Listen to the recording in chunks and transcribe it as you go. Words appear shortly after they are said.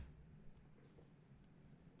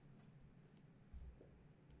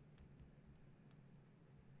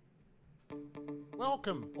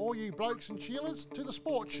Welcome, all you blokes and cheerleaders, to the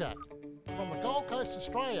Sport Shack from the Gold Coast,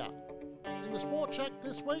 Australia. In the Sport Shack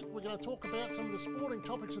this week, we're going to talk about some of the sporting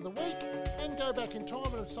topics of the week and go back in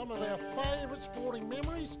time and some of our favourite sporting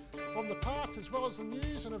memories from the past, as well as the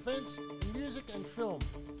news and events, music and film,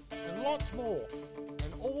 and lots more.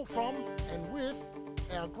 And all from and with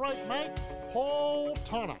our great mate, Paul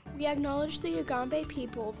Tonner. We acknowledge the Yugambeh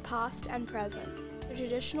people, past and present, the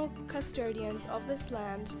traditional custodians of this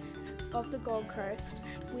land of the Gold Coast.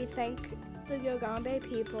 We thank the Yugambeh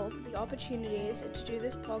people for the opportunities to do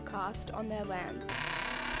this podcast on their land.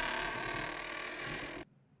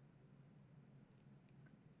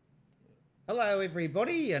 Hello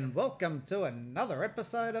everybody and welcome to another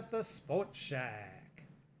episode of the Sport Shack.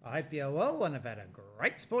 I hope you're well and have had a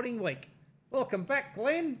great sporting week. Welcome back,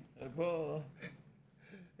 Glenn. Hey, Paul.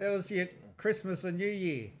 How was your Christmas and New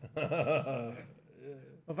Year?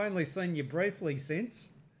 I've only seen you briefly since,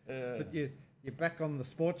 but you're back on the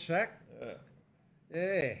Sport Shack.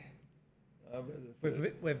 Yeah.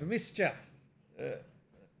 We've missed you. Yeah.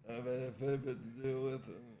 I've had a fair bit to deal with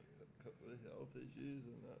and a couple of health issues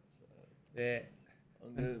and that. So Yeah.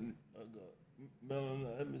 I got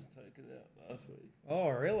melanomas taken out last week. Oh,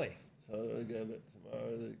 really? So I go back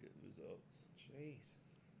tomorrow to get results. Jeez.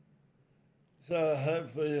 So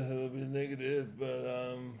hopefully it'll be negative, but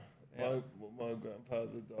my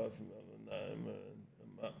grandfather died from melanoma and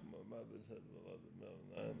my mother's had a lot of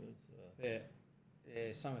melanomas. So.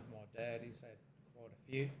 Yeah, same with my dad. He's had quite a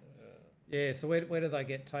few. Yeah, so where did they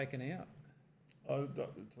get taken out? The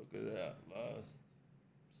doctor took it out last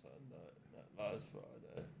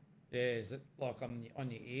Friday. Yeah, is it like on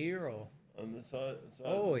your ear or? On the side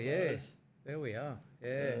Oh, of the yeah. face. There we are.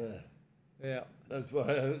 Yeah. That's why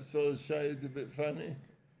I sort of shaved a bit funny.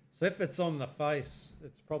 So if it's on the face,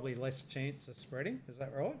 it's probably less chance of spreading. Is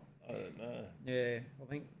that right? I don't know. Yeah, I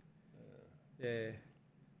think. Yeah.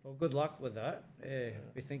 Well, good luck with that. Yeah,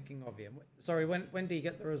 be thinking of you. Sorry, when do you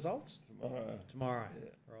get the results? Tomorrow. Tomorrow.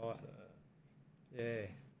 Yeah. Right. So, Yeah.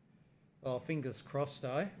 Well, fingers crossed,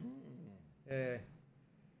 eh? Yeah.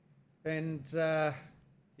 And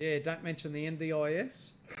don't mention the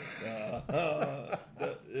NDIS. yeah.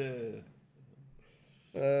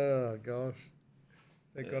 Oh gosh,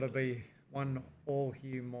 they've got to be one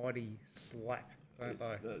almighty slap, don't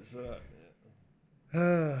they? That's right.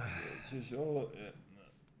 Yeah. That's for sure. Yeah.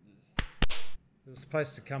 No, It was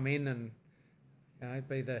supposed to come in and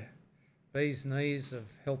be the bee's knees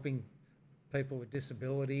of helping people with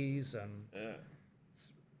disabilities, and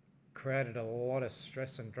it's created a lot of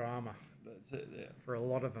stress and drama that's it. Yeah. for a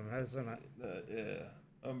lot of them, hasn't it?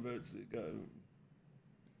 Yeah. I'm virtually going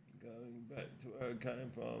back to where I came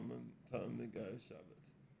from and telling them to go shove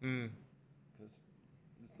it. Because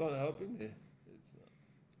it's not helping me. It's not.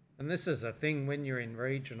 And this is a thing when you're in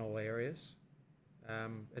regional areas.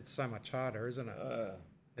 It's so much harder, isn't it?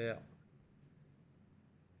 Yeah.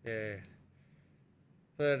 Yeah.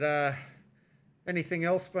 But anything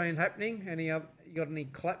else been happening? You got any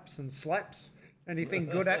claps and slaps? Anything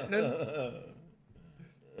good happening?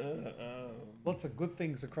 Lots of good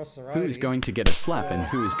things across the road. Who is going to get a slap and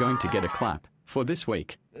who is going to get a clap for this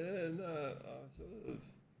week? Yeah, no, I sort of.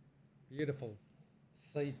 Beautiful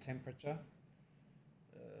sea temperature.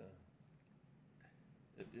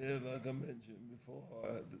 Yeah, like I mentioned before,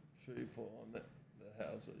 I had the tree fall on the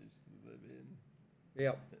house I used to live in.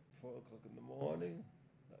 Yep. At 4 o'clock in the morning.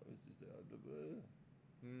 That was just out of the blue.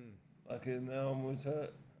 Lucky no one was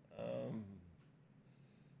hurt.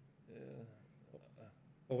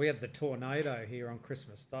 Well, we had the tornado here on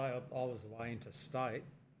Christmas Day. I was away interstate.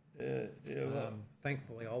 Yeah.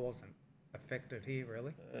 Thankfully, I wasn't affected here,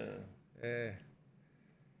 really. Yeah.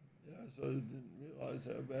 Yeah, so I didn't realise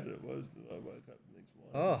how bad it was till I woke up the next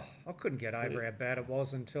morning. Oh, I couldn't get over how bad it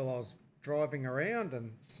was until I was driving around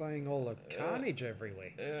and seeing all the carnage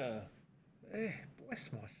everywhere. Yeah.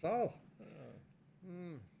 Bless my soul.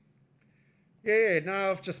 Yeah,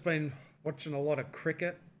 no, I've just been watching a lot of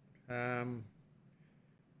cricket.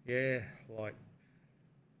 Like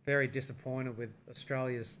very disappointed with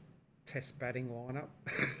Australia's test batting lineup.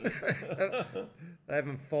 They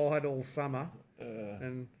haven't fired all summer,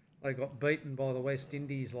 and they got beaten by the West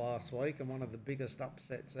Indies last week in one of the biggest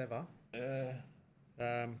upsets ever.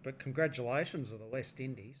 But congratulations to the West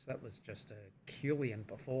Indies. That was just a Killian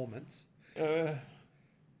performance.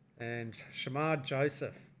 And Shamar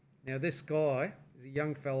Joseph. Now this guy is a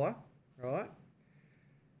young fella, right?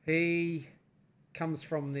 He comes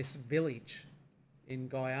from this village in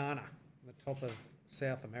Guyana, the top of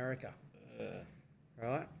South America,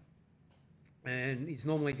 right? And he's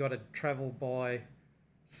normally got to travel by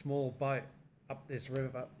small boat up this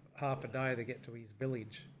river half a day to get to his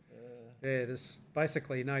village. Yeah, there's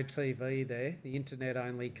basically no TV there. The internet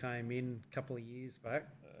only came in a couple of years back.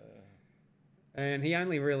 And he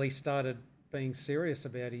only really started being serious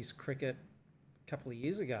about his cricket a couple of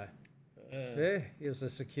years ago. Yeah, he was a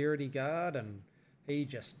security guard and he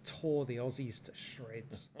just tore the Aussies to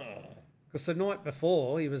shreds. Because the night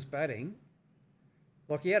before he was batting,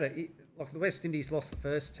 like the West Indies lost the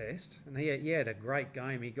first test and he had a great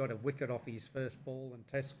game. He got a wicket off his first ball in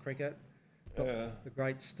Test cricket. Got the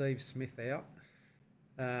great Steve Smith out.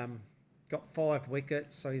 Got 5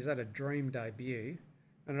 wickets, so he's had a dream debut.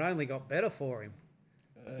 And it only got better for him.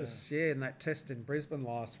 Because, in that test in Brisbane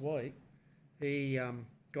last week, he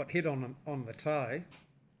got hit on the toe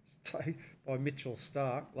by Mitchell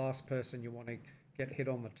Starc, last person you want to get hit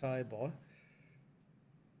on the toe by.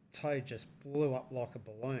 Toe just blew up like a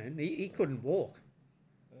balloon. He couldn't walk.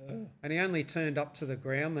 And he only turned up to the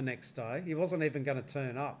ground the next day. He wasn't even going to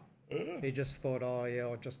turn up. He just thought,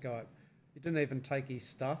 I'll just go. He didn't even take his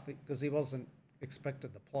stuff because he wasn't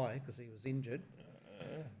expected to play because he was injured.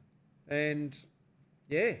 And,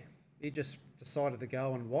 he just decided to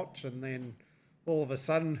go and watch. And then all of a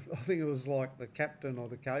sudden, I think it was like the captain or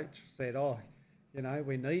the coach said,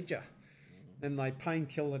 we need you. Then they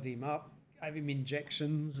painkillered him up, gave him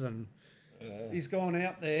injections, and he's gone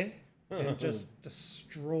out there and just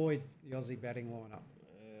destroyed the Aussie batting lineup.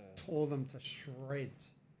 Tore them to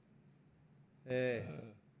shreds. Yeah.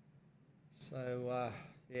 So,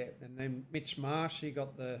 and then Mitch Marsh, he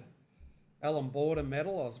got the Alan Border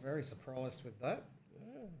medal. I was very surprised with that.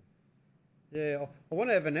 Yeah, I want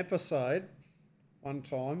to have an episode one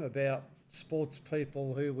time about sports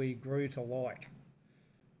people who we grew to like.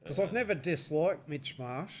 Because I've never disliked Mitch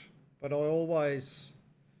Marsh, but I always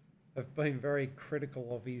have been very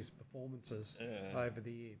critical of his performances over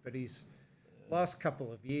the year. But his last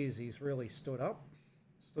couple of years, he's really stood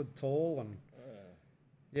tall, and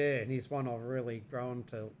and he's one I've really grown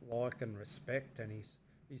to like and respect, and he's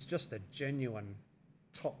just a genuine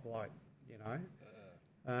top bloke,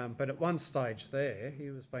 But at one stage there, he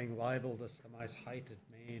was being labelled as the most hated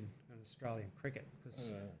man in Australian cricket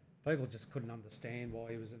because people just couldn't understand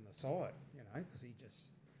why he was in the side, because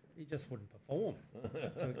he just wouldn't perform.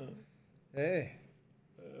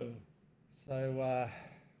 So,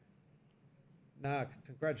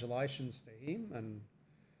 congratulations to him. And,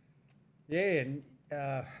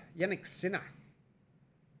 Yannick Sinner.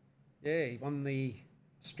 Yeah, he won the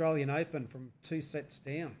Australian Open from 2 sets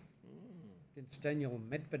down against Daniel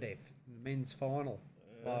Medvedev in the men's final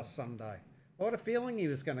last Sunday. I had a feeling he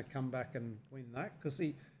was going to come back and win that because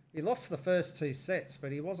he lost the first 2 sets,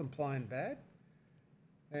 but he wasn't playing bad.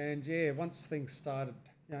 And once things started,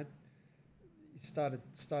 he started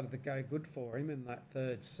to go good for him in that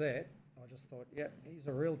 3rd set. I just thought, he's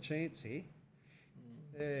a real chance here.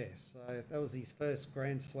 Yeah, so that was his first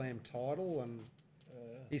Grand Slam title, and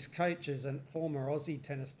his coach is a former Aussie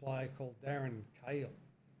tennis player called Darren Cahill.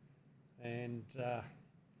 And,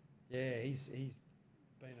 he's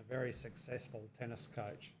been a very successful tennis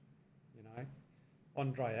coach,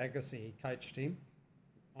 Andre Agassi coached him.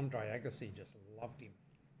 Andre Agassi just loved him.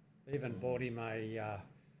 Even bought him a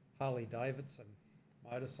Harley Davidson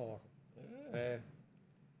motorcycle.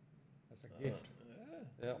 As a gift.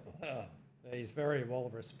 Yeah. He's very well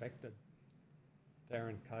respected,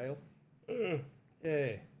 Darren Cahill.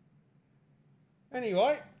 Yeah.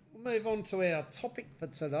 Anyway, we'll move on to our topic for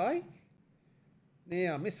today.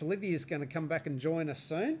 Now, Miss Olivia's going to come back and join us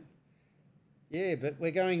soon. Yeah, but we're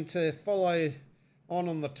going to follow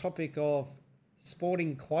on the topic of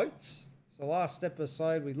sporting quotes. So last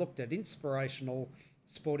episode we looked at inspirational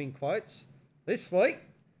sporting quotes. This week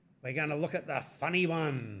we're going to look at the funny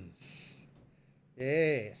ones.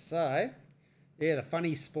 The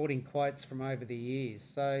funny sporting quotes from over the years.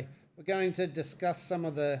 So we're going to discuss some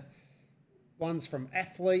of the ones from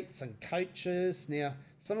athletes and coaches. Now,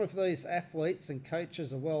 some of these athletes and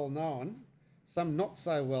coaches are well known, some not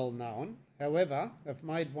so well known. However, I've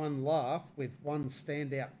made one laugh with one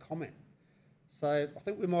standout comment. So I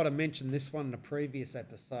think we might have mentioned this one in a previous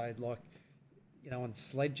episode, on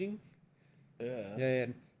sledging. Yeah. Yeah.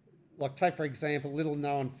 Like, take, for example,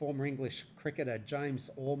 little-known former English cricketer James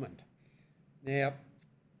Ormond. Now,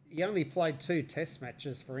 he only played 2 test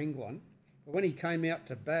matches for England, but when he came out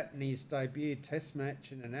to bat in his debut test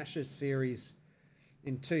match in an Ashes series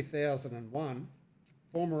in 2001,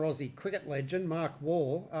 former Aussie cricket legend Mark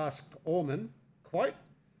Waugh asked Ormond, quote,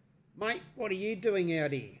 "Mate, what are you doing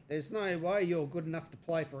out here? There's no way you're good enough to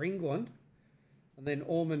play for England." And then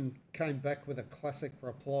Ormond came back with a classic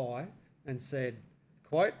reply and said,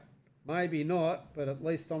 quote, "Maybe not, but at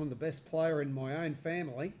least I'm the best player in my own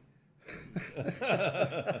family."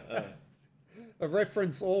 a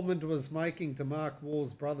reference Ormond was making to Mark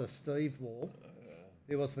Waugh's brother, Steve Waugh.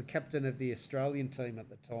 He was the captain of the Australian team at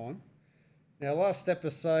the time. Now, last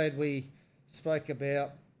episode we spoke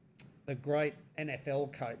about the great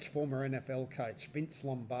NFL coach, former NFL coach, Vince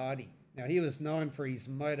Lombardi. Now, he was known for his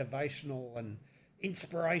motivational and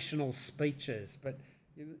inspirational speeches, but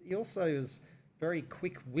he also was very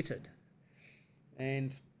quick-witted.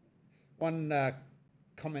 And one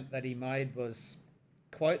comment that he made was,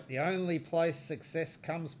 quote, "The only place success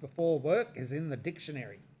comes before work is in the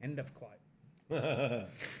dictionary," end of quote.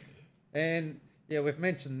 And, yeah, we've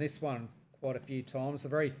mentioned this one quite a few times, the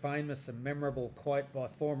very famous and memorable quote by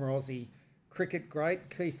former Aussie cricket great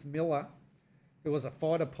Keith Miller, who was a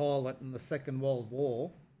fighter pilot in the Second World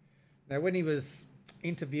War. Now, when he was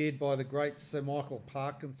interviewed by the great Sir Michael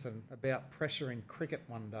Parkinson about pressure in cricket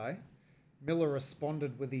one day, Miller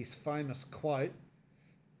responded with his famous quote,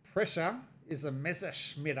 "Pressure is a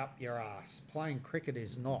Messerschmitt up your ass. Playing cricket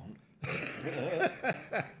is not."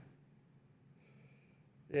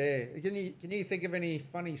 Yeah, can you think of any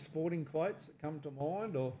funny sporting quotes that come to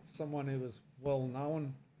mind, or someone who was well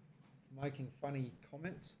known for making funny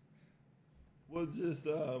comments? Well, just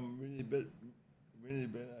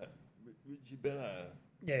Richie Benno,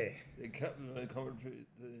 Yeah, the captain of the commentary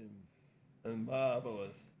team, and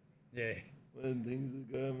marvellous. yeah, When things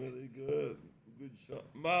are going really good, good shot,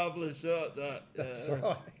 marvellous shot that. that's yeah.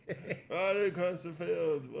 right. Right across the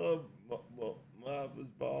field. Well, marvellous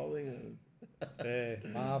bowling. And Yeah,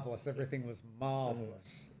 marvellous. Everything was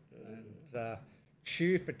marvellous. And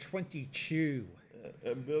chew for 20 chew.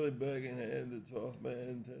 and Billy Birkenhand, the 12th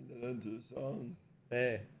man, turned it into a song.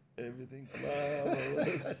 Yeah, Everything's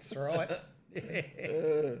marvellous. that's right. Yeah.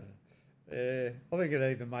 Yeah. Yeah, I think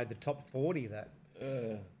it even made the top 40, that.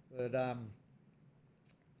 Yeah. But,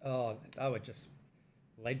 they were just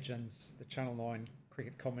legends, the Channel 9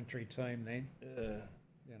 cricket commentary team then. Yeah.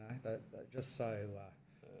 You know, they're just so...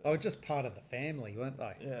 they were just part of the family, weren't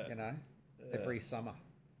they? Yeah. You know, Yeah. every summer.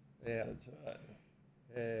 Yeah. That's right.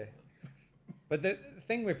 Yeah. But the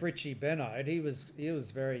thing with Richie Bennard, he was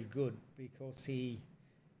very good because he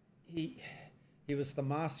was the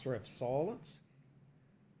master of silence.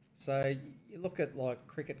 So you look at like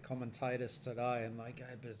cricket commentators today and they go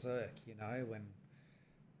berserk, you know, when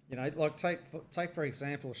like take for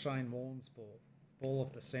example Shane Warne's ball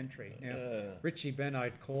of the century. Now Richie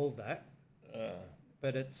Bennard called that,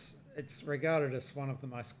 but it's regarded as one of the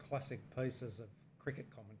most classic pieces of cricket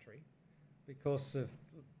commentary because of,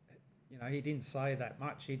 you know, he didn't say that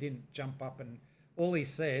much. He didn't jump up and all he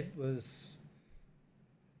said was,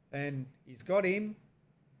 and he's got him.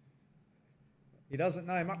 He doesn't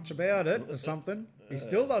know much about it or something. He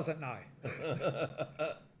still doesn't know.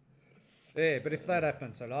 Yeah, but if that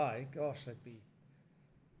happened today, gosh, it'd be,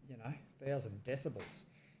 1,000 decibels,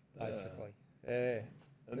 basically. Yeah,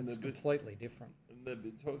 And it's they'd be- completely different. And they've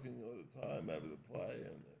been talking all the time over the play.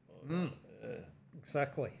 And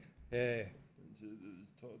Exactly. Yeah. And so there's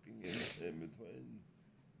talking in between.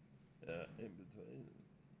 In between.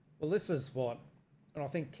 Well, this is what, and I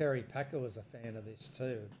think Kerry Packer was a fan of this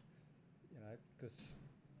too, because,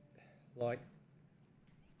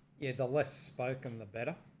 the less spoken, the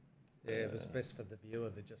better. Yeah, it was best for the viewer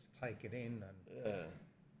to just take it in. And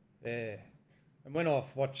yeah. And when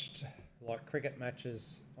I've watched, cricket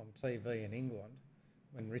matches on TV in England,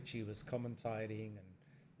 when Richie was commentating and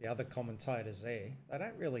the other commentators there, they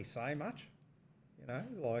don't really say much,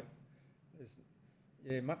 there's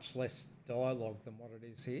much less dialogue than what it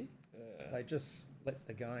is here. They just let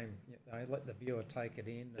the game, let the viewer take it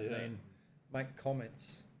in and then make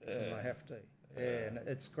comments when they have to. Yeah, and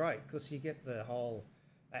it's great because you get the whole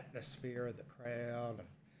atmosphere of the crowd.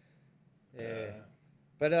 And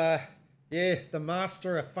But, the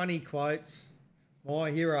master of funny quotes, my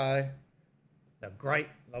hero, the great,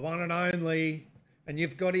 the one and only, and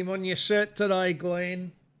you've got him on your shirt today,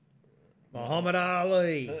 Glenn, Muhammad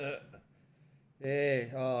Ali. Yeah,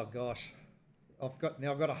 oh gosh. I've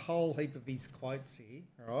got a whole heap of his quotes here,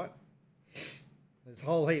 all right? There's a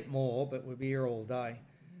whole heap more, but we'll be here all day.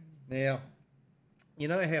 Now, you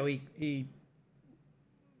know how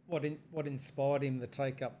what inspired him to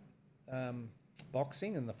take up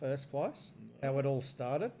boxing in the first place? How it all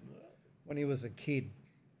started? When he was a kid,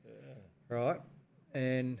 right?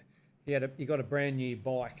 And he got a brand new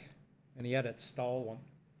bike, and he had it stolen.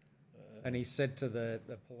 And he said to the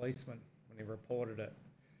policeman when he reported it,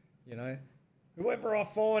 whoever I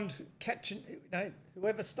find catching,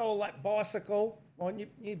 whoever stole that bicycle, my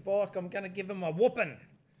new bike, I'm going to give him a whooping.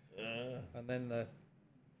 And then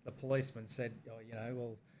the policeman said,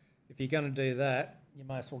 well, if you're going to do that, you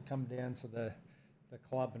may as well come down to the the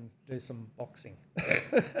club and do some boxing.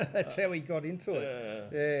 That's how he got into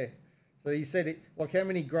it. Yeah. So he said, like, how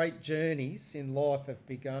many great journeys in life have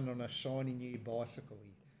begun on a shiny new bicycle,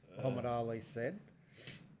 Muhammad Ali said.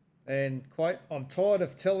 And, quote, I'm tired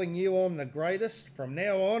of telling you I'm the greatest. From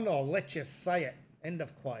now on, I'll let you say it. End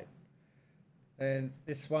of quote. And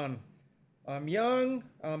this one, I'm young,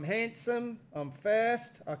 I'm handsome, I'm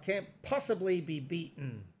fast, I can't possibly be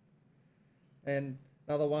beaten. And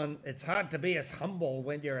another one, it's hard to be as humble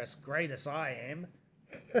when you're as great as I am.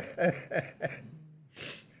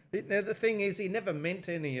 Now, the thing is, he never meant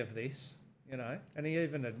any of this, you know, and he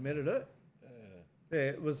even admitted it. Yeah,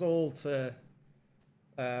 it was all to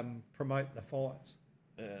promote the fights.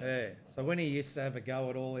 Yeah. So when he used to have a go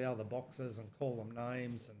at all the other boxers and call them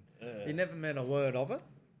names, and he never meant a word of it.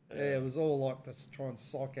 Yeah, it was all like to try and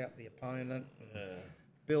psych out the opponent, and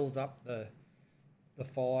build up the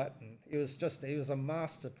fight, and he was a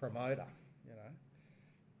master promoter, you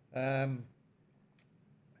know.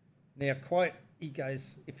 Now, quote, he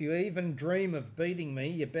goes, if you even dream of beating me,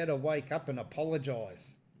 you better wake up and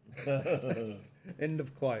apologise. End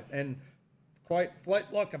of quote. And quote, float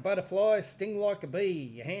like a butterfly, sting like a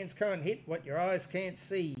bee. Your hands can't hit what your eyes can't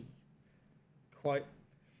see. Quote,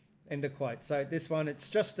 end of quote. So this one, it's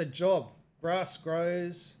just a job. Grass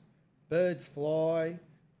grows, birds fly,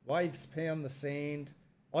 waves pound the sand.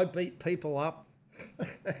 I beat people up.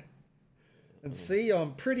 And see,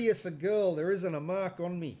 I'm pretty as a girl. There isn't a mark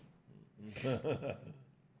on me.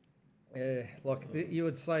 Yeah, like you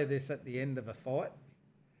would say this at the end of a fight.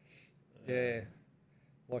 Yeah,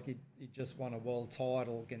 like he just won a world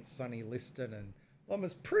title against Sonny Liston, and I'm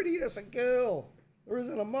as pretty as a girl. There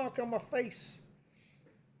isn't a mark on my face.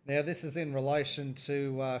 Now, this is in relation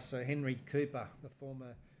to Sir Henry Cooper, the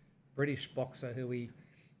former British boxer who he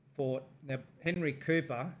fought. Now, Henry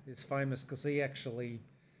Cooper is famous because he actually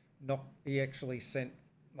sent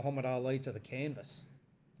Muhammad Ali to the canvas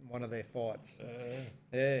in one of their fights.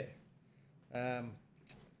 Yeah.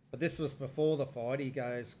 But this was before the fight. He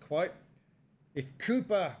goes, quote, if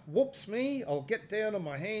Cooper whoops me, I'll get down on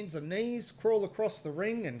my hands and knees, crawl across the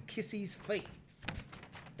ring and kiss his feet.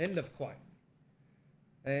 End of quote.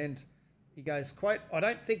 And he goes, quote, I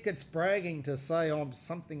don't think it's bragging to say I'm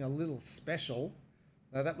something a little special.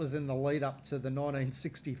 Now, that was in the lead up to the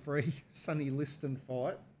 1963 Sonny Liston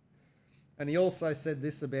fight. And he also said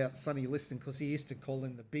this about Sonny Liston because he used to call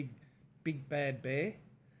him the big bad bear.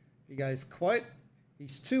 He goes, quote,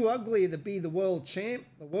 he's too ugly to be the world champ.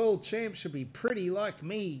 The world champ should be pretty like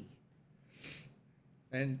me.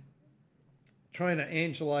 And trainer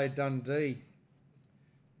Angelo Dundee,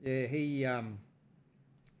 yeah, he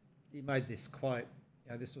made this quote.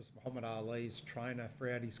 You know, this was Muhammad Ali's trainer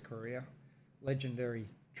throughout his career, legendary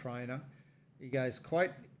trainer. He goes,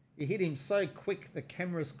 quote, he hit him so quick the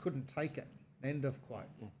cameras couldn't take it. End of quote.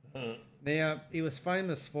 Now, he was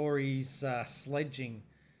famous for his sledging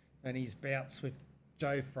and his bouts with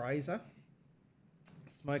Joe Fraser,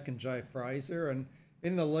 smoking Joe Fraser. And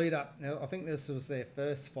in the lead up, now I think this was their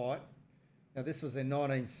first fight. Now, this was in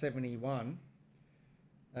 1971.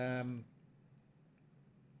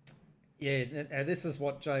 Yeah, now this is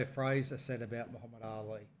what Joe Fraser said about Muhammad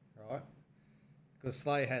Ali, right? Because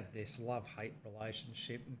they had this love-hate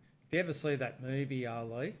relationship. And if you ever see that movie,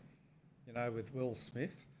 Ali, you know, with Will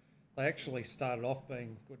Smith, they actually started off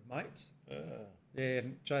being good mates. Yeah,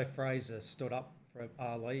 and Joe Fraser stood up for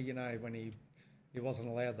Ali, you know, when he wasn't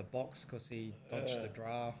allowed the box because he dodged the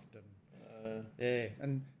draft. And yeah,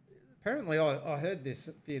 and apparently I heard this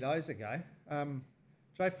a few days ago.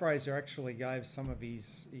 Joe Fraser actually gave some of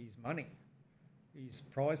his money, his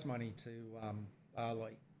prize money to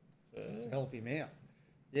Ali to help him out.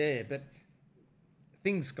 Yeah, but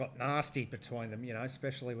things got nasty between them, you know,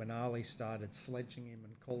 especially when Ali started sledging him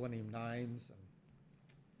and calling him names.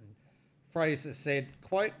 And Fraser said,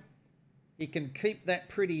 quote, he can keep that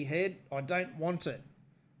pretty head. I don't want it.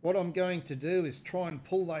 What I'm going to do is try and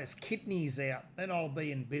pull those kidneys out. Then I'll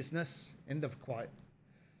be in business. End of quote.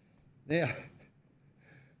 Now,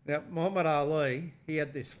 Muhammad Ali, he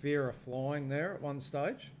had this fear of flying there at one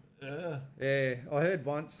stage. Yeah. Yeah. I heard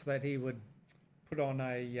once that he would put on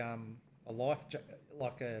a life jacket,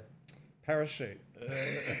 like a parachute.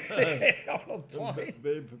 On a plane.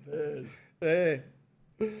 Be prepared. Yeah.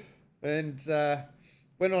 And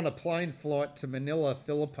went on a plane flight to Manila,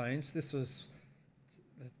 Philippines. This was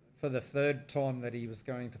for the third time that he was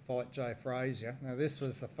going to fight Joe Frazier. Now, this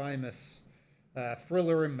was the famous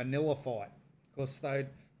Thriller in Manila fight. Of course,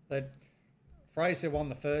 Frazier won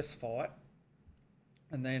the first fight,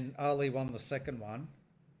 and then Ali won the second one,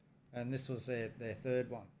 and this was their third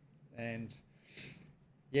one. And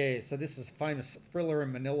yeah, so this is a famous Thriller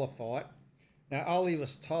in Manila fight. Now, Ali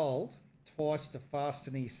was told twice to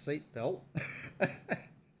fasten his seatbelt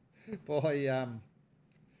by,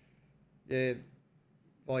 the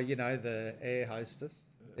air hostess.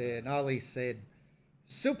 Yeah, and Ali said,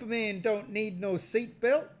 "Superman don't need no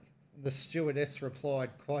seatbelt." And the stewardess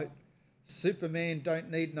replied, quote, "Superman don't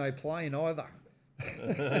need no plane either."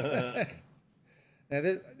 Now,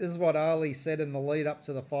 this is what Ali said in the lead up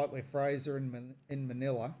to the fight with Fraser in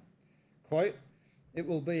Manila. Quote, "It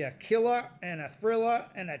will be a killer and a thriller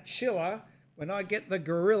and a chiller when I get the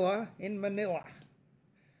gorilla in Manila."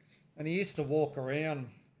 And he used to walk around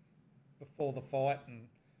before the fight and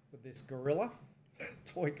with this gorilla,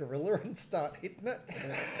 toy gorilla, and start hitting it.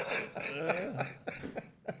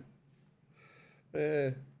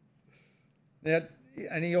 Now,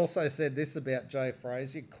 and he also said this about Joe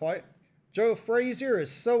Frazier, quote, "Joe Frazier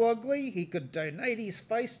is so ugly he could donate his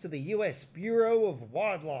face to the US Bureau of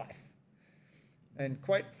Wildlife." And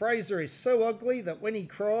quote, "Frazier is so ugly that when he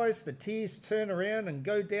cries, the tears turn around and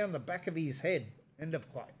go down the back of his head." End of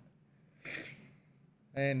quote.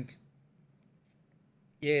 And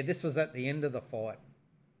yeah, this was at the end of the fight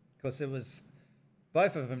because it was,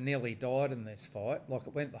 both of them nearly died in this fight. Like,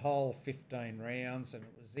 it went the whole 15 rounds and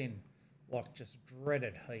it was in like just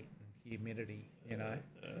dreaded heat and humidity, you know.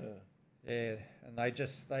 Yeah, and they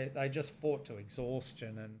just fought to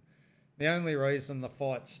exhaustion, and the only reason the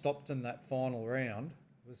fight stopped in that final round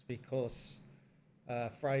was because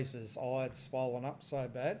Fraser's eye had swollen up so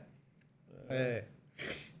bad. Yeah,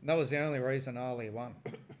 and that was the only reason Ali won.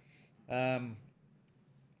 But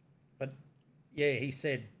yeah,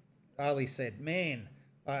 Ali said, "Man,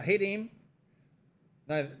 I hit him."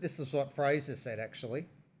 No, this is what Fraser said actually.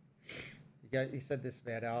 He said this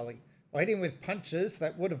about Ali. "I hit him with punches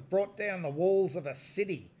that would have brought down the walls of a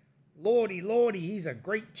city. Lordy, lordy, he's a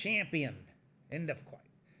great champion." End of quote.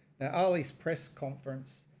 Now, Ali's press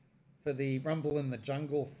conference for the Rumble in the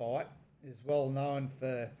Jungle fight is well known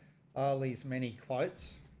for Ali's many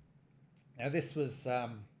quotes. Now, this was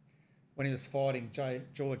when he was fighting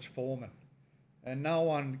George Foreman. And I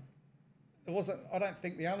don't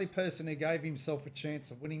think the only person who gave himself a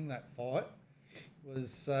chance of winning that fight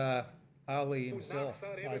was Ali himself,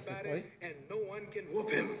 basically. And no one can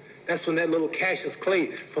whoop him. That's when that little Cassius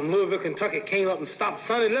Clay from Louisville, Kentucky came up and stopped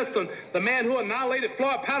Sonny Liston, the man who annihilated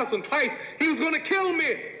Floyd Patterson twice. He was going to kill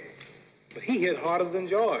me. But he hit harder than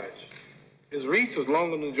George. His reach was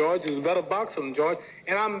longer than George. He's a better boxer than George.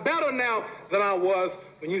 And I'm better now than I was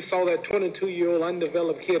when you saw that 22-year-old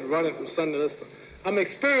undeveloped kid running from Sonny Liston. I'm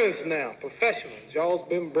experienced now, professional. Jaw's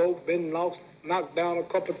been broke, been lost, knocked down a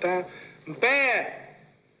couple times. I'm bad.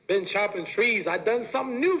 Been chopping trees. I done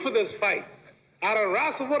something new for this fight. I done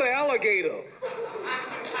wrestled with an alligator.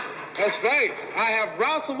 That's right. I have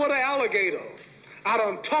wrestled with an alligator. I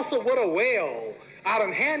done tussled with a whale. I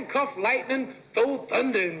done handcuffed lightning, throw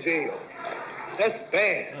thunder in jail. That's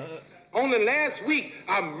bad. Only last week,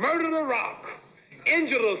 I murdered a rock,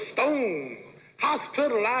 injured a stone,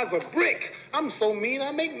 hospitalized a brick. I'm so mean,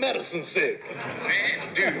 I make medicine sick.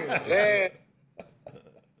 Man, dude. Bad.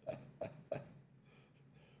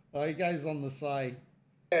 Oh, he goes on to say,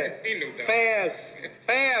 Fast.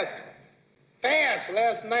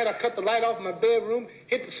 Last night I cut the light off my bedroom,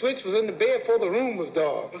 hit the switch, was in the bed before the room was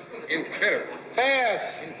dark. Incredible.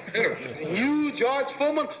 Fast. Incredible. You, George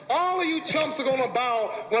Foreman, all of you chumps are gonna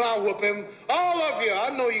bow when I whoop him. All of you. I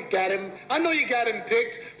know you got him. I know you got him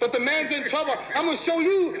picked, but the man's in trouble. I'm gonna show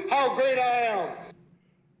you how great I am.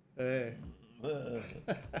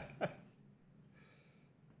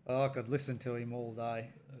 Oh, I could listen to him all day.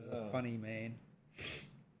 He's a funny man.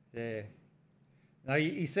 Yeah. No,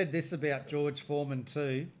 he said this about George Foreman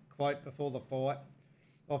too, quote before the fight,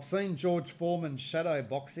 "I've seen George Foreman shadow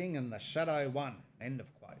boxing and the shadow won." End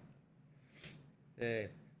of quote. Yeah.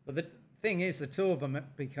 But the thing is, the two of them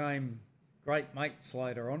became great mates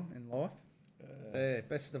later on in life. Yeah,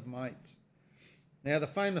 best of mates. Now, the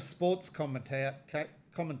famous sports commentator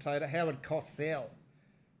Howard Cosell,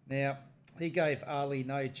 now, he gave Ali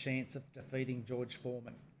no chance of defeating George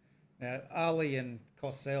Foreman. Now, Ali and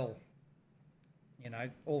Cosell, you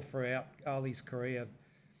know, all throughout Ali's career,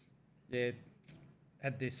 yeah,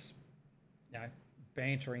 had this, you know,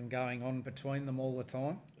 bantering going on between them all the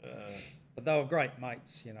time. But they were great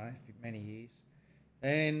mates, you know, for many years.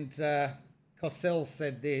 And Cosell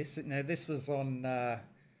said this. Now, this was on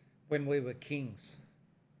When We Were Kings.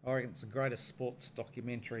 I reckon it's the greatest sports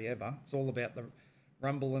documentary ever. It's all about the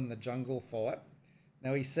Rumble in the Jungle fight.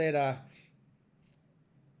 Now, he said,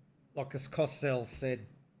 like as Cosell said,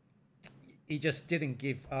 he just didn't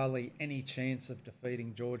give Ali any chance of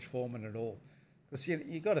defeating George Foreman at all. Because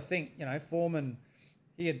you got to think, you know, Foreman,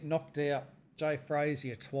 he had knocked out Joe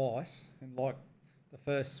Frazier twice in like the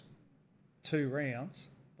first 2 rounds,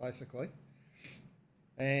 basically.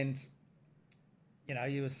 And, you know,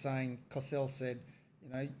 he was saying, Cosell said, you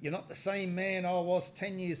know, you're not the same man I was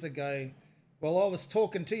 10 years ago. Well, I was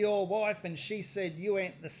talking to your wife and she said you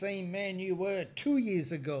ain't the same man you were 2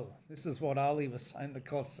 years ago. This is what Ali was saying to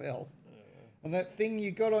Cosell. And that thing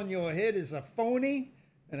you got on your head is a phony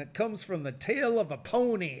and it comes from the tail of a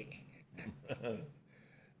pony.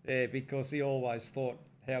 Yeah, because he always thought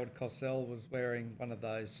Howard Cosell was wearing one of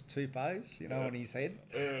those toupees, you know, on his head.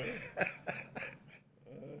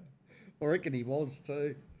 I reckon he was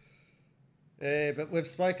too. Yeah, but we've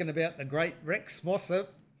spoken about the great Rex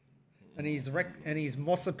Mossop and his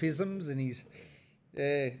Mossopisms and his,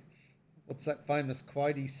 what's that famous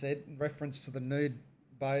quote he said in reference to the nude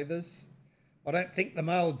bathers? I don't think the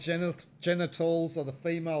male genitals or the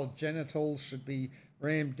female genitals should be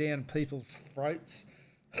rammed down people's throats.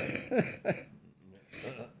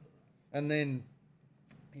 And then,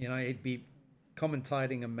 you know, he'd be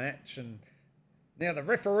commentating a match and now the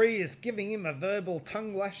referee is giving him a verbal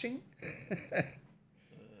tongue lashing.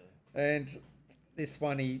 And this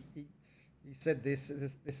one, he said this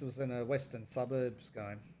was in a Western Suburbs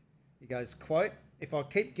game. He goes, quote, if I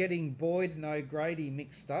keep getting Boyd and O'Grady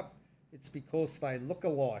mixed up, it's because they look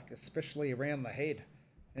alike, especially around the head.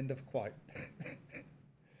 End of quote.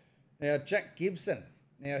 Now, Jack Gibson.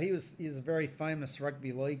 Now, he's a very famous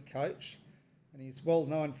rugby league coach, and he's well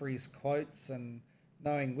known for his quotes and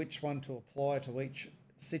knowing which one to apply to each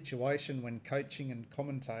situation when coaching and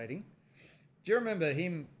commentating. Do you remember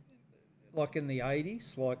him, like in the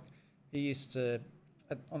 80s? Like, he used to,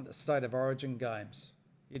 on the State of Origin games,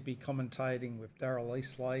 he'd be commentating with Darryl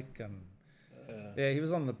Eastlake, and he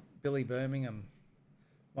was on the Billy Birmingham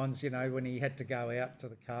ones, you know, when he had to go out to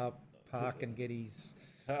the car park and get his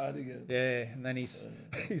cardigan. Yeah, and then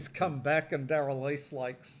he's come back, and Darryl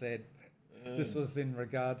Eastlake said, this was in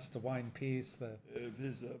regards to Wayne Pearce,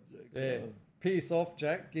 Piss off, Jack. yeah, Pearce off,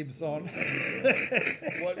 Jack Gibbs on.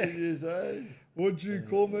 What did you say? Would you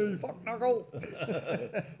call me fuck knuckle?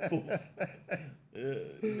 Yeah,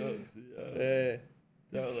 he knocks Yeah.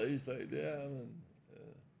 Darryl Eastlake down. And,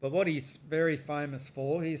 But what he's very famous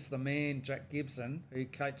for, he's the man, Jack Gibson, who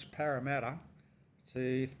coached Parramatta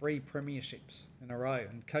to 3 premierships in a row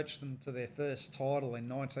and coached them to their first title in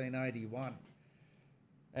 1981.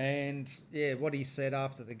 And yeah, what he said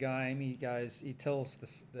after the game, he tells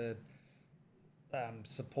the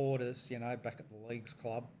supporters, you know, back at the Leagues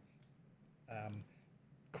Club,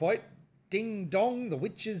 quote, ding dong, the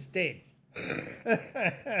witch is dead.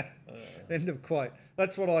 End of quote.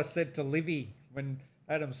 That's what I said to Livy when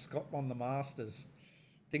Adam Scott won the Masters.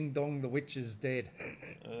 Ding dong, the witch is dead.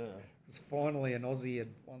 Because finally an Aussie had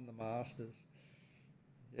won the Masters.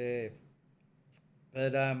 Yeah.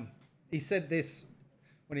 But he said this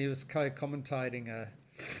when he was co-commentating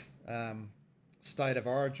a State of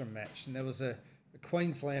Origin match, and there was a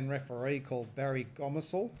Queensland referee called Barry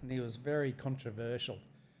Gomersall, and he was very controversial.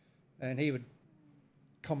 And he would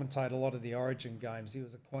commentate a lot of the Origin games. He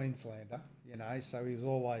was a Queenslander, you know, so he was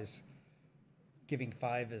always giving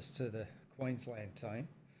favours to the Queensland team.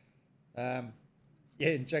 And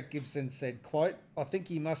Jack Gibson said, quote, I think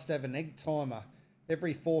he must have an egg timer.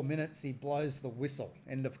 Every 4 minutes he blows the whistle.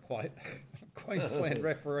 End of quote. Queensland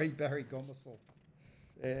referee Barry Gomersall.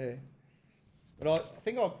 Yeah. But I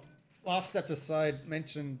think I last episode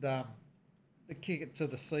mentioned the kick it to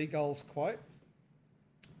the Seagulls quote.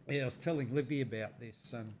 Yeah, I was telling Livy about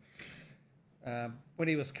this. And when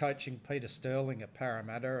he was coaching Peter Sterling at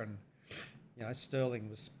Parramatta, and you know, Sterling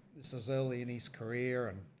this was early in his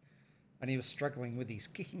career, and he was struggling with his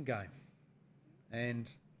kicking game. And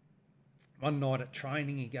one night at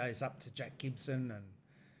training, he goes up to Jack Gibson and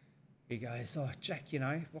he goes, oh, Jack, you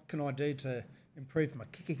know, what can I do to improve my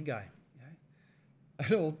kicking game? You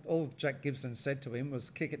know? And all Jack Gibson said to him was,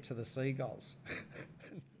 kick it to the Seagulls.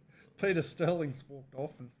 Peter Sterling's walked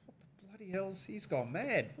off and, what the bloody hell's, he's gone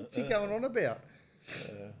mad. What's he going on about?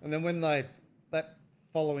 And then when that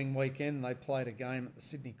following weekend, they played a game at the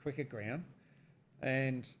Sydney Cricket Ground,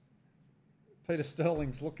 and Peter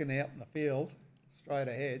Sterling's looking out in the field, straight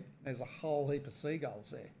ahead. There's a whole heap of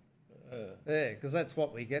seagulls there. Yeah, because that's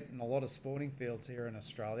what we get in a lot of sporting fields here in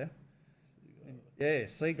Australia. Yeah,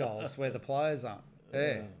 seagulls where the players aren't.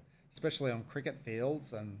 Yeah, especially on cricket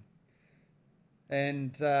fields.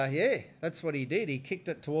 And that's what he did. He kicked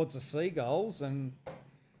it towards the seagulls, and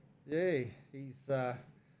yeah, it was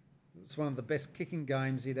one of the best kicking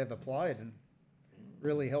games he'd ever played, and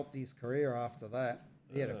really helped his career after that.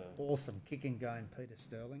 He had an awesome kicking game, Peter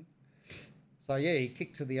Sterling. So yeah, he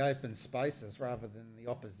kicked to the open spaces rather than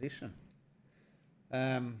the opposition.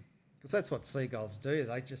 Because that's what seagulls do.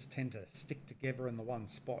 They just tend to stick together in the one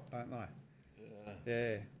spot, don't they?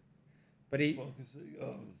 Yeah. But Fucking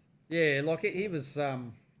seagulls. yeah, like he was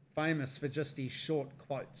famous for just his short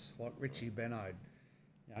quotes, like Richie Benode.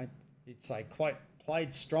 You know, he'd say, quote,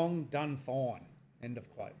 played strong, done fine, end of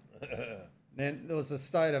quote. Then there was a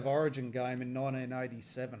State of Origin game in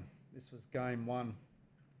 1987. This was game one.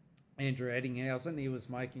 Andrew Eddinghausen, he was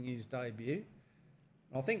making his debut.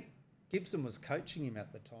 I think Gibson was coaching him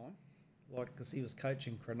at the time, because he was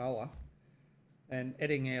coaching Cronulla. And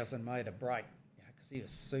Eddinghausen made a break, because he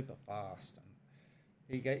was super fast.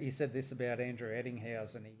 And he said this about Andrew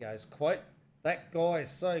Eddinghausen. He goes, quote, that guy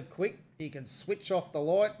is so quick, he can switch off the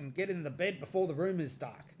light and get in the bed before the room is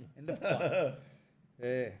dark. End of quote.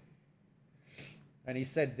 Yeah. And he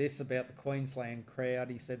said this about the Queensland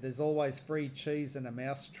crowd. He said, there's always free cheese in a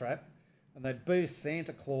mousetrap, and they'd boo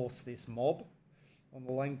Santa Claus, this mob, on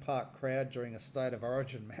the Lang Park crowd during a State of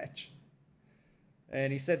Origin match.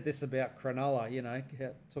 And he said this about Cronulla,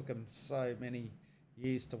 it took him so many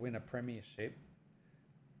years to win a premiership.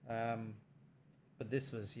 But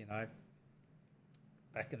this was,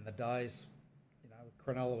 back in the days,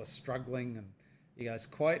 Cronulla was struggling, and he goes,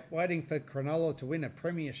 quote, waiting for Cronulla to win a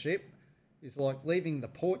premiership is like leaving the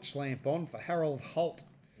porch lamp on for Harold Holt.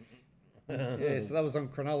 Yeah, so that was on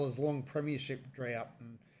Cronulla's long premiership drought.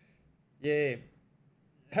 And yeah,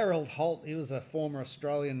 Harold Holt, he was a former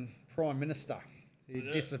Australian Prime Minister who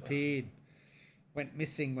disappeared, went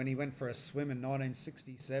missing when he went for a swim in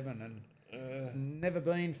 1967, and has never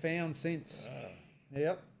been found since.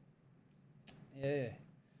 Yep. Yeah.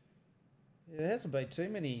 There hasn't been too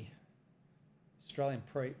many Australian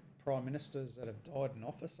Prime Ministers that have died in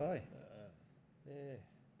office, eh?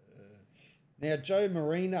 Now, Joe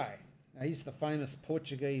Marino, he's the famous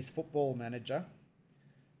Portuguese football manager,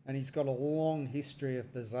 and he's got a long history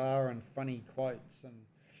of bizarre and funny quotes. And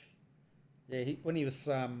yeah, when he was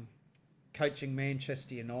coaching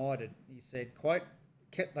Manchester United, he said, quote,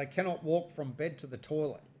 they cannot walk from bed to the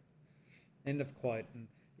toilet, end of quote. And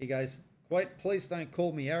he goes, quote, please don't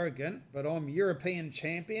call me arrogant, but I'm European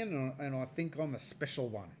champion and I think I'm a special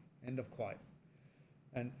one, end of quote.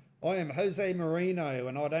 And I am Jose Mourinho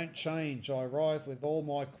and I don't change. I rise with all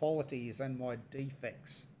my qualities and my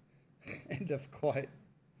defects. End of quote.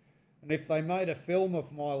 And if they made a film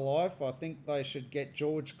of my life, I think they should get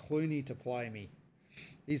George Clooney to play me.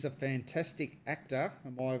 He's a fantastic actor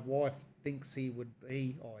and my wife thinks he would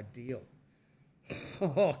be ideal.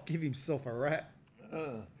 Oh, give himself a rap.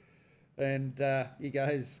 And he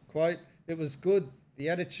goes, quote, it was good, the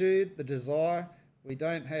attitude, the desire. We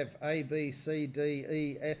don't have A, B, C, D,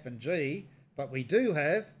 E, F and G, but we do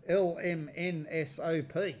have L, M, N, S, O,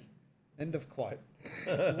 P. End of quote.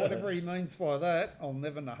 Whatever he means by that, I'll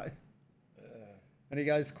never know. And he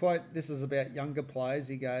goes, quote, this is about younger players.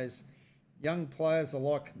 He goes, young players are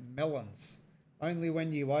like melons. Only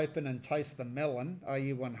when you open and taste the melon are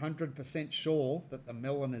you 100% sure that the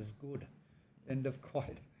melon is good. End of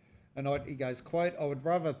quote. And he goes, quote, I would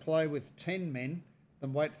rather play with 10 men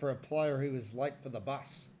than wait for a player who is late for the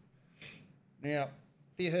bus. Now, have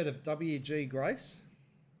you heard of W.G. Grace?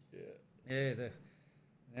 Yeah.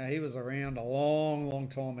 Now, he was around a long, long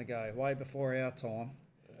time ago, way before our time.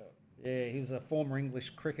 Yeah, he was a former English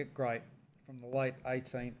cricket great from the late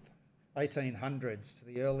 1800s to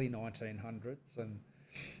the early 1900s. And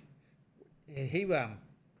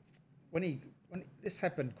when this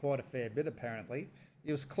happened quite a fair bit, apparently.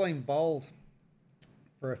 He was clean bowled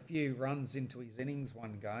for a few runs into his innings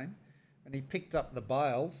one game, and he picked up the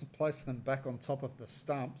bails and placed them back on top of the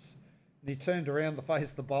stumps, and he turned around to face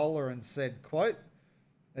the bowler and said, quote,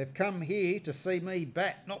 they've come here to see me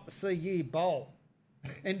bat, not to see you bowl.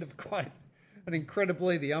 End of quote. And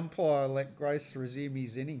incredibly, the umpire let Grace resume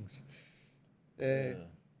his innings.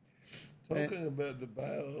 Talking about the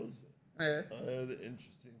bails, I heard an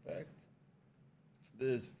interesting fact.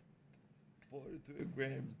 There's 43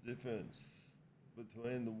 grams difference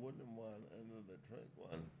between the wooden one and the electronic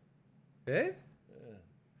one. Yeah? Yeah.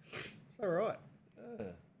 Is that right?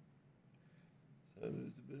 Yeah. So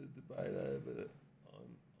there's a bit of debate over it on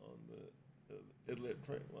the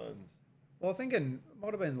electronic ones. Well, I think it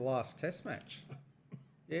might have been the last test match.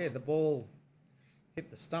 Yeah, the ball hit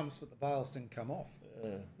the stumps, but the bails didn't come off.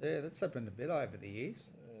 Yeah, that's happened a bit over the years.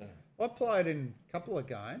 I played in a couple of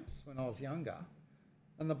games when I was younger,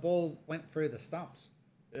 and the ball went through the stumps.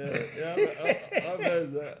 Yeah, I've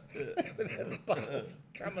heard that. Yeah. The bails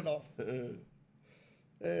coming off.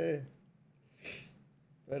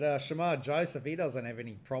 But Shamar Joseph, he doesn't have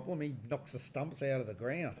any problem. He knocks the stumps out of the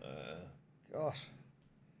ground. Gosh.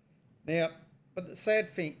 Now, but the sad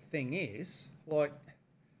thing is, like,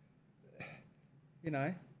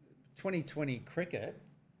 2020 cricket,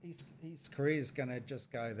 his career's going to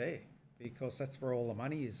just go there because that's where all the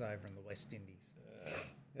money is over in the West Indies.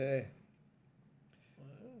 Yeah.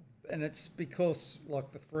 And it's because,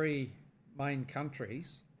 like, the three main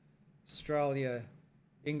countries, Australia,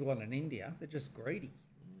 England and India, they're just greedy.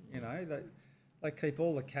 You know, they keep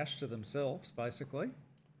all the cash to themselves, basically.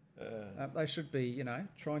 They should be, you know,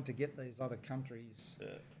 trying to get these other countries,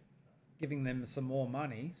 giving them some more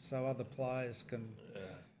money so other players can,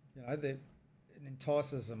 you know, it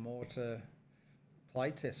entices them more to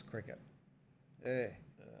play Test cricket. Yeah.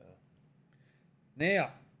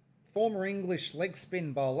 Now, former English leg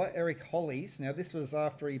spin bowler Eric Hollies. Now, this was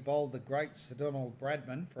after he bowled the great Sir Donald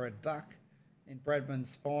Bradman for a duck in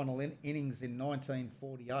Bradman's final innings in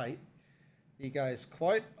 1948. He goes,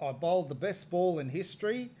 quote, "I bowled the best ball in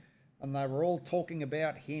history and they were all talking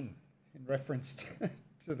about him," in reference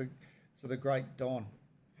to the great Don.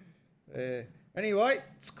 Anyway,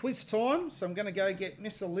 it's quiz time, so I'm going to go get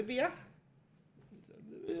Miss Olivia.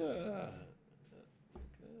 Olivia.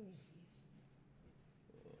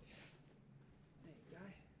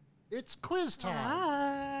 It's quiz time.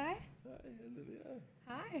 Hi. Hi, Olivia.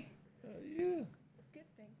 Hi. How are you? Good,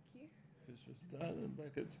 thank you. Christmas done and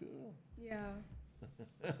back at school. Yeah.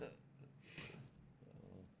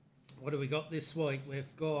 What do we got this week?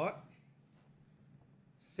 We've got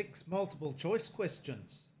 6 multiple choice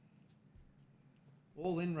questions,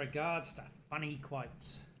 all in regards to funny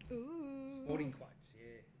quotes, Ooh. sporting quotes.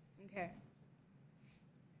 Yeah. Okay.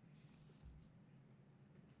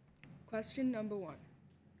 Question number 1.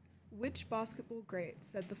 Which basketball great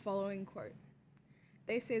said the following quote?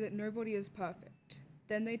 They say that nobody is perfect.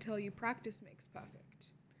 Then they tell you practice makes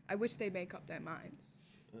perfect. I wish they make up their minds.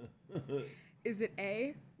 Is it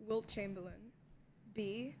A, Wilt Chamberlain,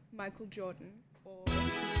 B, Michael Jordan, or C,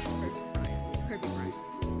 Kobe Bryant?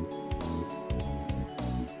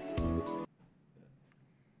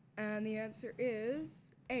 And the answer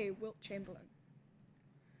is A, Wilt Chamberlain.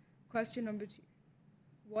 Question number 2.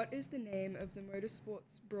 What is the name of the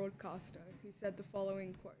motorsports broadcaster who said the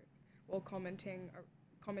following quote while commentating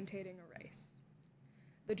a race?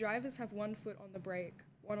 The drivers have one foot on the brake,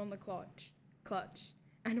 one on the clutch,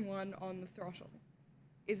 and one on the throttle.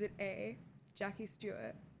 Is it A, Jackie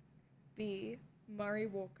Stewart, B, Murray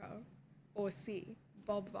Walker, or C,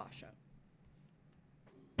 Bob Varsha?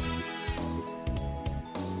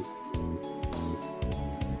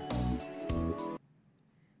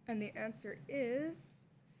 And the answer is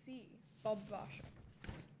C, Bob Varsha.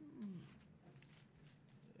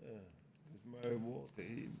 Because Murray Walker,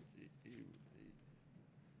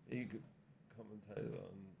 he could commentate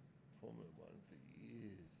on Formula One for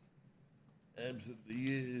years. Absolutely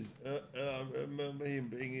years. I remember him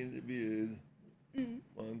being interviewed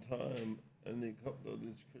one time and he copped all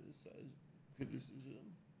this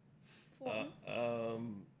criticism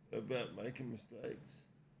about making mistakes.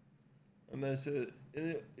 And they said,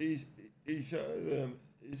 he showed them,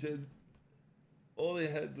 he said, all he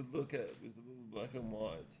had to look at was a little black and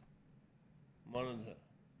white monitor.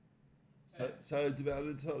 So to be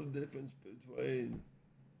able to tell the difference between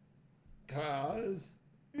cars,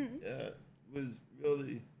 was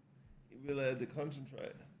really, he really had to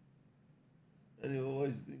concentrate. And he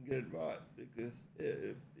always didn't get it right because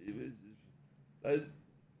it was just,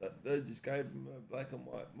 they just gave him a black and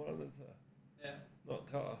white monitor,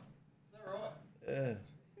 not car. Is that right? Yeah.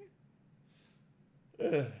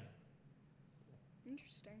 Yeah.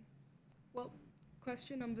 Interesting. Well,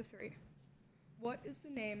 question number 3. What is the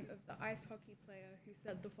name of the ice hockey player who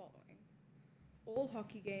said the following? All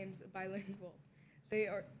hockey games are bilingual.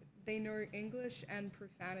 They know English and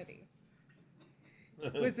profanity.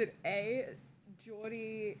 Was it A,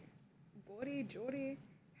 Geordie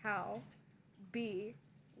Howe, B,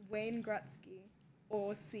 Wayne Gretzky,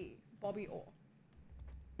 or C, Bobby Orr?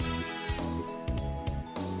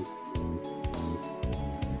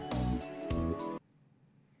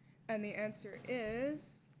 And the answer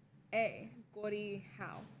is A, Gordie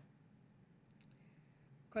Howe.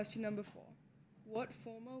 Question number 4. What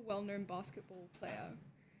former well-known basketball player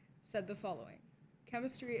said the following?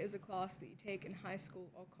 Chemistry is a class that you take in high school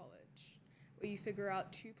or college, where you figure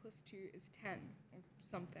out 2 + 2 is 10 or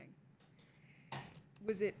something.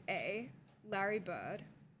 Was it A, Larry Bird,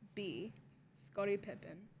 B, Scottie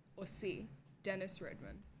Pippen, or C, Dennis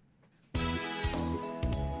Rodman?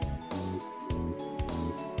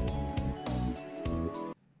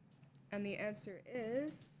 And the answer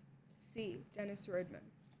is C, Dennis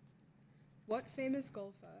Rodman. What famous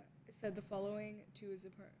golfer said the following to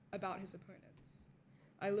about his opponents?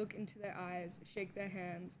 I look into their eyes, shake their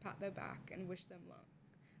hands, pat their back, and wish them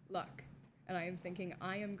luck. And I am thinking,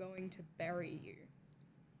 I am going to bury you.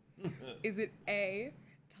 Is it A,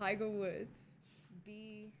 Tiger Woods,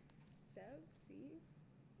 B, Seve?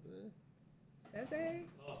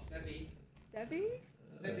 Oh, Sevi. Sevi?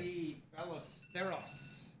 Sevi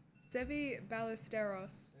Ballesteros. Sevi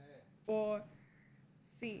Ballesteros. Or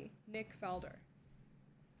C, Nick Faldo?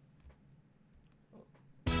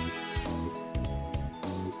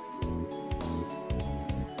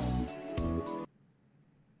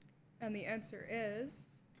 And the answer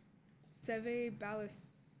is Seve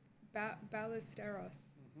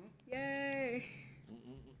Ballesteros. Yay!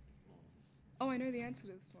 Oh, I know the answer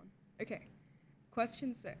to this one. Okay.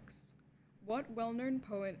 Question 6. What well-known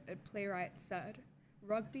poet and playwright said,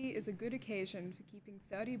 "Rugby is a good occasion for keeping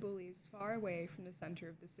 30 bullies far away from the center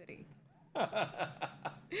of the city"?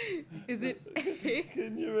 Is it A?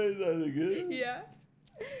 Can you read that again? Yeah.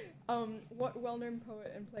 What well-known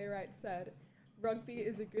poet and playwright said, "Rugby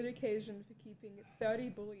is a good occasion for keeping 30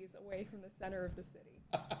 bullies away from the center of the city"?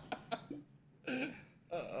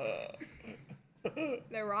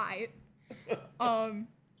 They're right.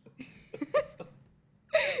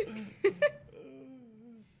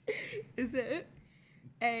 Is it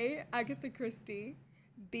A, Agatha Christie,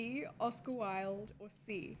 B, Oscar Wilde, or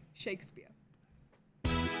C, Shakespeare?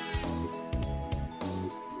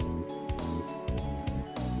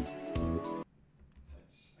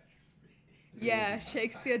 Yeah,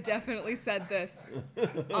 Shakespeare definitely said this.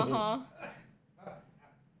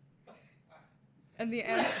 And the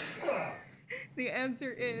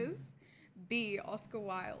answer is B, Oscar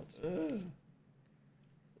Wilde.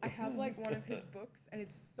 I have like one of his books, and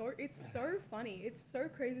it's so funny. It's so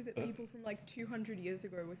crazy that people from like 200 years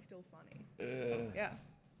ago were still funny. Yeah.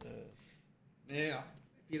 Now,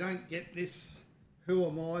 if you don't get this, who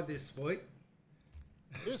am I this week?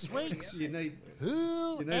 This week's You need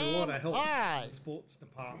Who a lot of help I? in the sports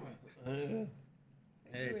department.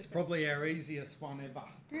 It's probably our easiest one ever.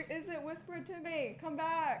 Who is it? Whisper it to me. Come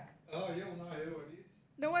back. Oh, you'll know who it is.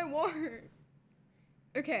 No, I won't.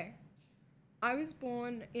 Okay. I was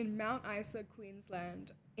born in Mount Isa,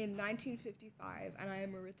 Queensland in 1955, and I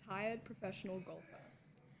am a retired professional golfer.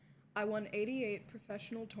 I won 88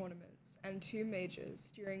 professional tournaments and 2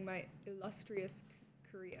 majors during my illustrious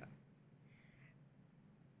career.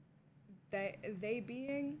 Them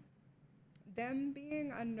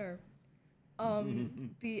being, I don't know,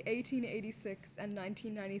 the 1886 and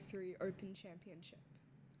 1993 Open Championship.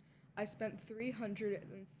 I spent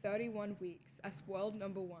 331 weeks as world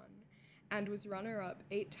number 1 and was runner-up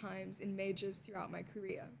 8 times in majors throughout my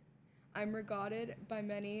career. I'm regarded by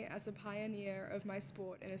many as a pioneer of my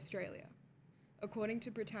sport in Australia. According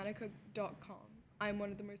to Britannica.com, I'm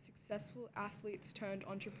one of the most successful athletes turned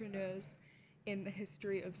entrepreneurs in the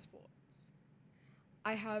history of sports.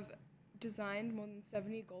 I have designed more than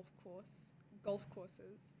 70 golf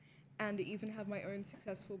courses, and even have my own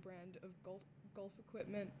successful brand of golf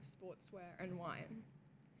equipment, sportswear, and wine.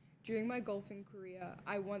 During my golfing career,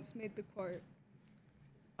 I once made the quote,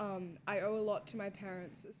 "I owe a lot to my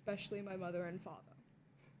parents, especially my mother and father."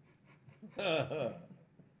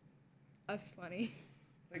 That's funny.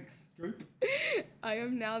 Thanks, Scoop. I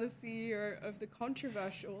am now the CEO of the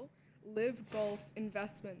controversial Live Golf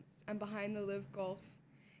Investments and behind the Live Golf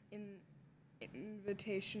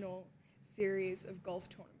Invitational series of golf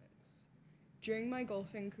tournaments. During my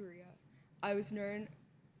golfing career, I was known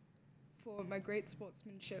for my great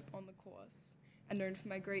sportsmanship on the course and known for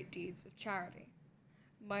my great deeds of charity.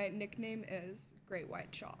 My nickname is Great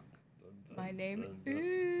White Shark. My name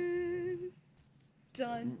is...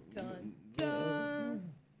 Dun, dun,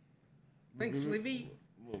 dun. Thanks, Livy.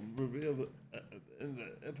 We'll reveal it at the end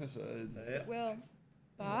of the episode. Yeah. Well,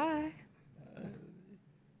 bye.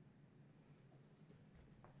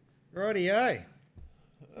 Rightio.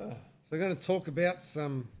 So we're going to talk about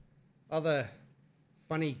some other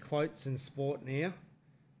funny quotes in sport now.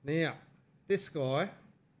 Now, this guy,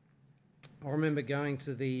 I remember going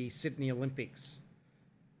to the Sydney Olympics,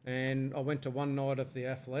 and I went to one night of the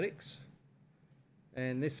athletics,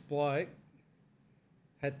 and this bloke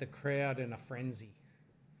had the crowd in a frenzy.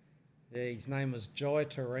 Yeah, his name was Jai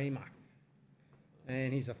Tarima,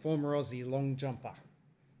 and he's a former Aussie long jumper,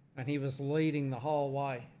 and he was leading the whole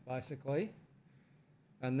way, basically.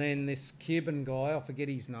 And then this Cuban guy, I forget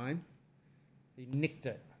his name, he nicked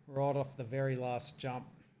it right off the very last jump.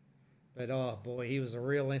 But oh boy, he was a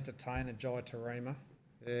real entertainer, Jai Tarima.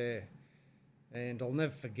 Yeah. And I'll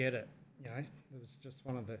never forget it. You know, it was just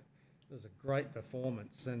it was a great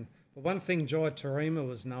performance. And the one thing Jai Tarima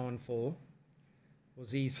was known for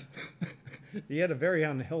was he had a very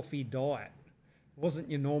unhealthy diet. It wasn't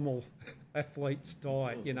your normal athlete's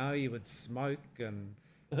diet, you know, he would smoke and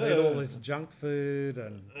eat all this junk food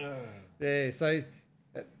and yeah, so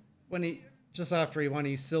just after he won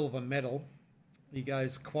his silver medal, he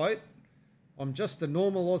goes, quote, "I'm just a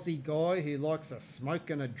normal Aussie guy who likes a smoke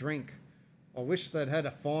and a drink. I wish they'd had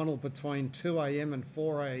a final between 2 a.m. and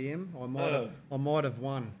 4 a.m. I might have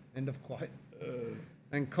won." End of quote.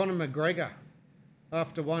 And Conor McGregor,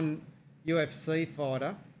 after one UFC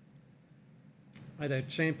fighter at a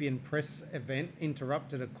champion press event,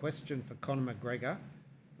 interrupted a question for Conor McGregor.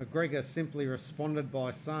 McGregor simply responded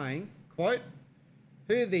by saying, quote,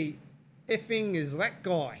 "Who the effing is that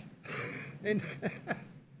guy?" And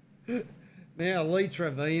now Lee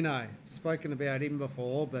Trevino, spoken about him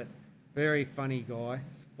before, but very funny guy.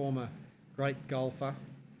 He's a former great golfer.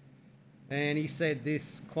 And he said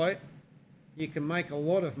this, quote, "You can make a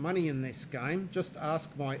lot of money in this game. Just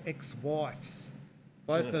ask my ex-wives.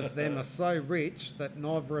 Both of them are so rich that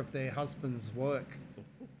neither of their husbands work."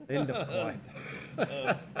 End of quote.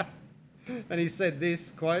 And he said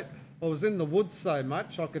this, quote, "I was in the woods so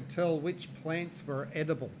much I could tell which plants were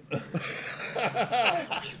edible."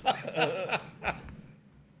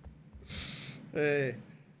 And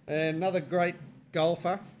another great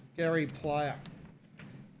golfer, Gary Player.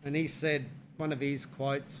 And he said, one of his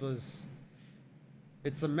quotes was,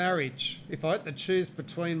 "It's a marriage. If I had to choose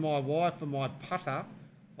between my wife and my putter,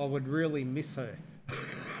 I would really miss her."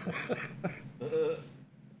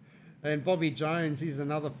 And Bobby Jones, he's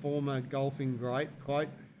another former golfing great, quote,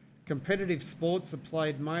 "Competitive sports are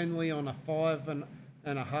played mainly on a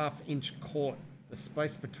 5.5-inch court, the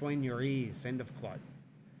space between your ears." End of quote.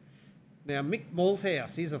 Now, Mick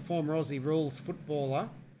Malthouse, he's a former Aussie rules footballer,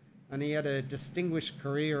 and he had a distinguished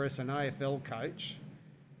career as an AFL coach.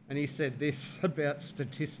 And he said this about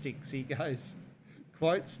statistics. He goes,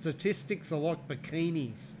 quote, "Statistics are like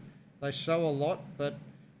bikinis. They show a lot, but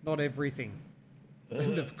not everything."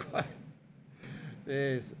 End of quote.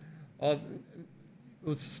 Yes. I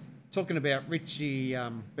was talking about Richie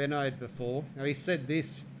Benoit before. Now, he said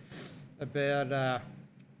this about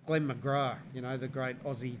Glenn McGrath, the great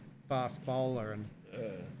Aussie fast bowler. And,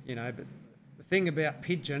 but the thing about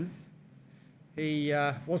Pigeon, he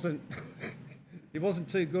wasn't he wasn't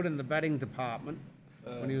too good in the batting department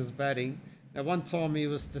when he was batting. Now, one time he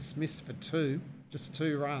was dismissed for just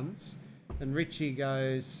two runs, and Richie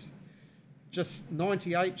goes, just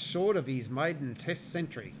 98 short of his maiden test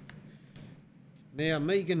century. Now,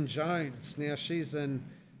 Megan Jones, she's a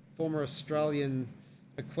former Australian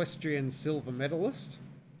equestrian silver medalist.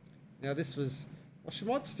 Now, she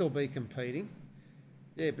might still be competing.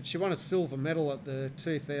 Yeah, but she won a silver medal at the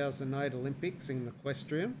 2008 Olympics in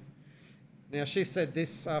equestrian. Now, she said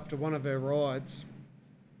this after one of her rides.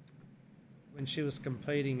 When she was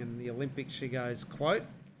competing in the Olympics, she goes, quote,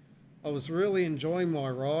 "I was really enjoying my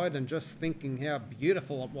ride and just thinking how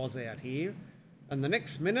beautiful it was out here. And the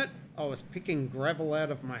next minute, I was picking gravel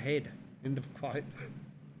out of my head." End of quote.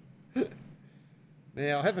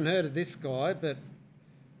 Now, I haven't heard of this guy, but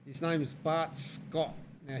his name's Bart Scott.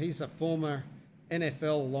 Now, he's a former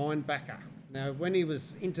NFL linebacker. Now, when he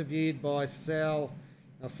was interviewed by Sal,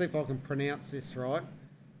 I'll see if I can pronounce this right,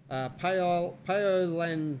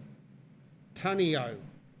 Paolantonio,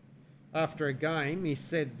 after a game, he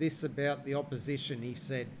said this about the opposition. He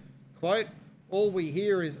said, quote, "All we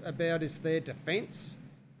hear about is their defence.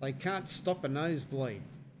 They can't stop a nosebleed."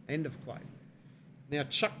 End of quote. Now,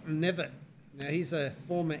 Chuck Nevitt. Now, he's a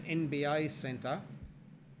former NBA centre.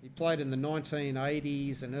 He played in the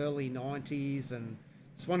 1980s and early 90s, and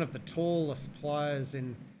it's one of the tallest players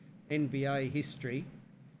in NBA history,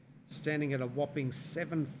 standing at a whopping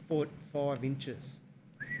 7 foot 5 inches.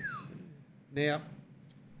 Now,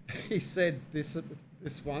 he said this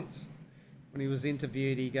once when he was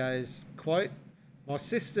interviewed. He goes, quote, "My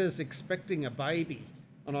sister's expecting a baby,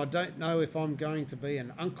 and I don't know if I'm going to be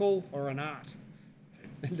an uncle or an aunt."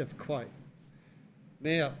 End of quote.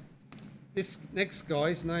 Now, this next guy,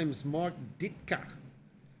 his name's Mike Ditka.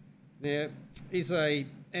 Now, he's a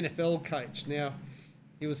NFL coach. Now,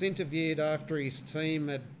 he was interviewed after his team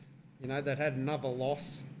had, that had another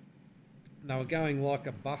loss. And they were going like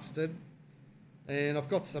a busted. And I've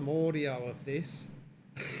got some audio of this.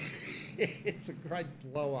 It's a great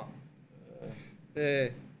blow-up. Yeah.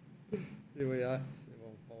 Here we are. See if I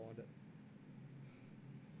can find it.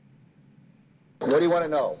 What do you want to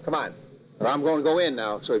know? Come on. I'm going to go in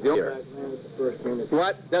now, so if you hear.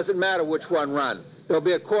 What? Doesn't matter which one run. There'll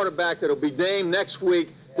be a quarterback that'll be named next week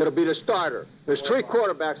that'll be the starter. There's 3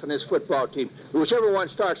 quarterbacks on this football team. Whichever one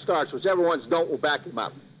starts. Whichever ones don't, we'll back him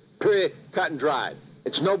up. Period. Cut and dried.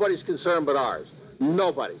 It's nobody's concern but ours.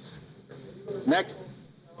 Nobody's. Next.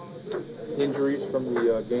 Injuries from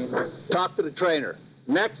the game? Talk to the trainer.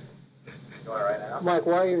 Next. You all right now? Mike,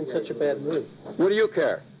 why are you in such a bad mood? What do you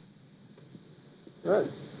care?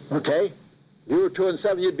 Good. Okay? If you were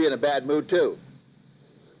 2-7, you'd be in a bad mood too.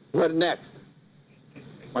 What next?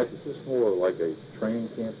 Mike, is this more like a training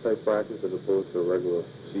camp type practice as opposed to a regular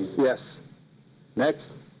season? Yes. Next.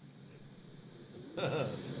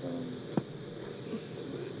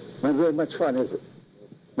 Not very much fun, is it?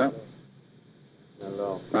 No? Not at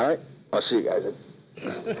all. All right. I'll see you guys then.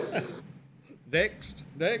 Next.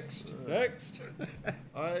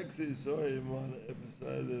 I actually saw him on an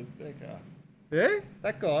episode of Becca, Yeah,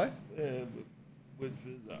 that guy. which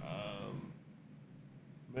was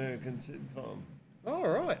American sitcom. All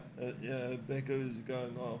right. Yeah, Becca was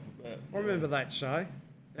going off about. I remember that show.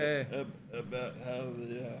 Yeah. About how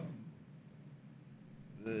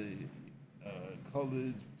the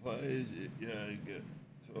college players, get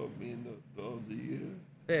 $12 million a year.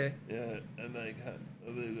 Yeah. Yeah, and they can't.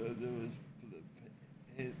 All they gotta do is put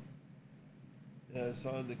the pen,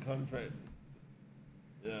 sign the contract.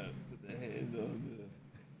 Yeah, put the hand on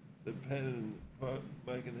the pen and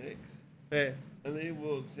make an X. Yeah. And he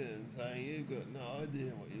walks in saying, "You've got no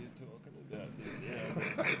idea what you're talking about.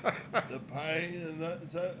 The pain and that."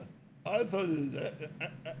 So I thought he was an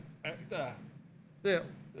actor. Yeah.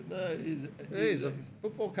 But no, He's a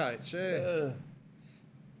football coach, yeah.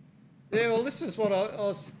 Yeah, well, this is what I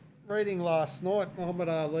was reading last night. Muhammad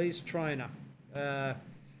Ali's trainer.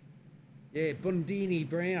 Bundini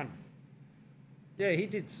Brown. Yeah,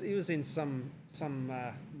 he was in some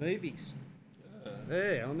movies.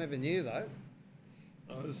 Yeah, I never knew that.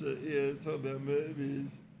 I was talk about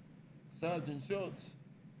movies. Sergeant Schultz.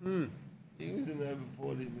 He was in over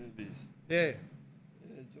 40 movies. Yeah.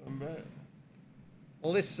 Yeah, John Barrett.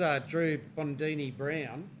 Well, this Drew Bundini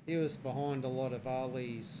Brown, he was behind a lot of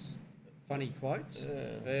Ali's funny quotes.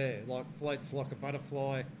 Yeah, like floats like a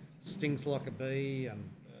butterfly, stings like a bee, and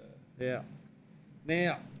yeah.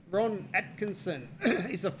 Now, Ron Atkinson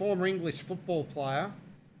is a former English football player,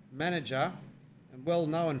 manager, and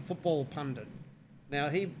well-known football pundit. Now,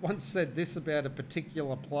 he once said this about a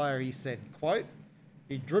particular player. He said, quote,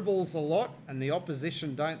 "He dribbles a lot and the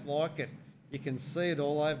opposition don't like it. You can see it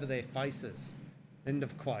all over their faces." End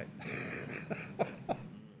of quote.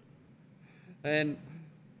 And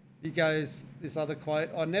he goes, this other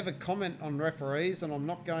quote, "I never comment on referees and I'm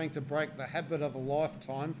not going to break the habit of a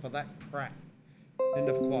lifetime for that prat." End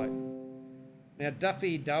of quote. Now,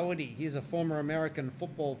 Duffy Doherty, he's a former American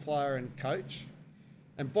football player and coach.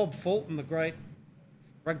 And Bob Fulton, the great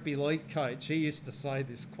rugby league coach, he used to say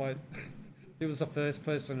this quote. He was the first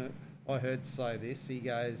person I heard say this. He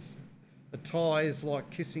goes, "A tie is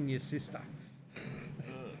like kissing your sister."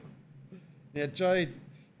 Now, Joe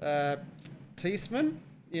Teisman,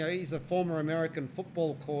 he's a former American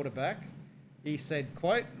football quarterback. He said,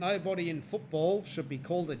 quote, "Nobody in football should be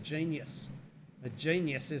called a genius. A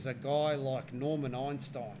genius is a guy like Norman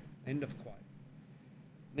Einstein." End of quote.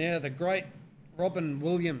 Now, the great Robin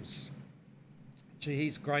Williams. Gee,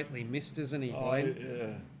 he's greatly missed, isn't he,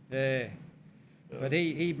 Glenn? Yeah. But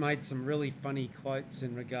he made some really funny quotes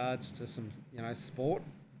in regards to some, sport.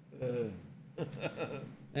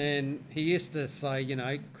 And he used to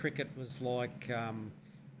say, cricket was like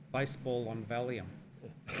baseball on Valium.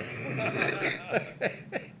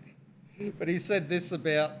 But he said this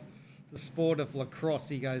about the sport of lacrosse.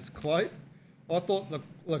 He goes, quote, "I thought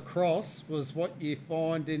lacrosse was what you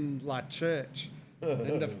find in La Church."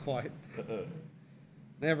 End of quote.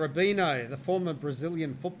 Now, Robinho, the former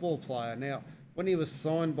Brazilian football player. Now, when he was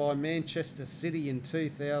signed by Manchester City in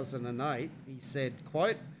 2008, he said,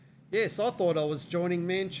 quote, "Yes, I thought I was joining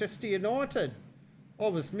Manchester United. I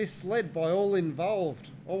was misled by all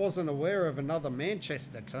involved. I wasn't aware of another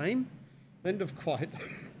Manchester team." End of quote.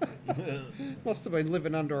 Must have been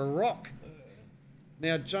living under a rock.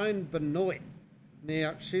 Now, Joan Benoit.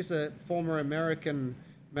 Now, she's a former American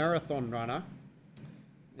marathon runner.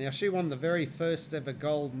 Now, she won the very first ever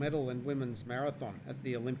gold medal in women's marathon at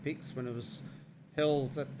the Olympics when it was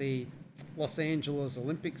held at the Los Angeles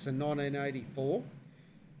Olympics in 1984.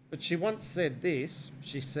 But she once said this.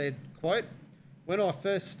 She said, quote, "When I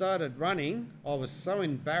first started running, I was so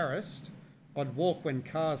embarrassed, I'd walk when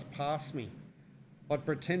cars passed me. I'd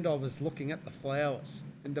pretend I was looking at the flowers."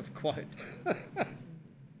 End of quote.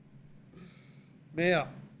 Now,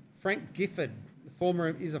 Frank Gifford,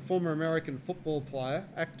 is a former American football player,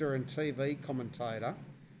 actor and TV commentator.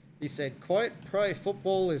 He said, quote, "Pro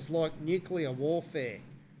football is like nuclear warfare.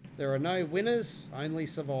 There are no winners, only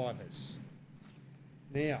survivors."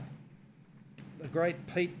 Now, the great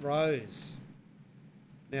Pete Rose.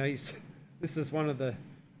 Now, this is one of the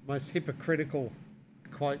most hypocritical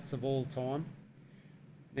quotes of all time.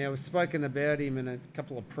 Now, we've spoken about him in a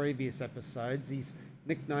couple of previous episodes. His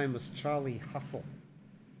nickname was Charlie Hustle.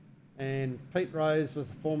 And Pete Rose was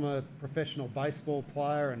a former professional baseball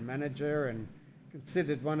player and manager and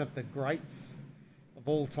considered one of the greats of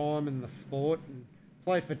all time in the sport, and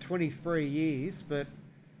played for 23 years. But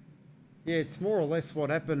yeah, it's more or less what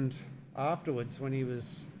happened afterwards when he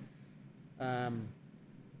was,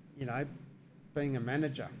 being a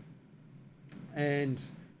manager. And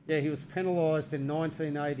yeah, he was penalised in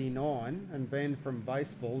 1989 and banned from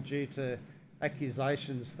baseball due to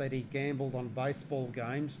accusations that he gambled on baseball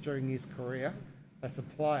games during his career as a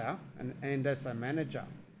player and as a manager.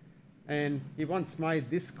 And he once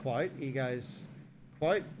made this quote. He goes,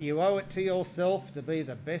 quote, "You owe it to yourself to be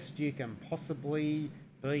the best you can possibly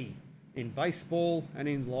be in baseball and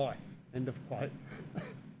in life," end of quote.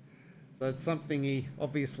 So it's something he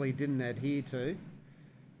obviously didn't adhere to.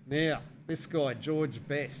 Now, this guy, George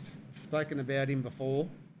Best, I've spoken about him before.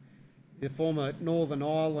 The former Northern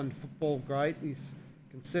Ireland football great. He's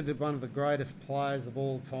considered one of the greatest players of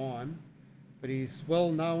all time, but he's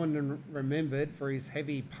well known and remembered for his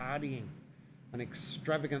heavy partying, an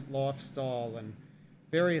extravagant lifestyle, and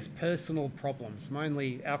various personal problems,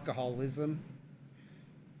 mainly alcoholism.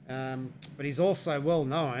 But he's also well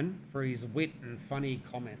known for his wit and funny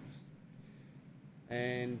comments.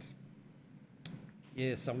 And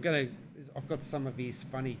yes, I've got some of his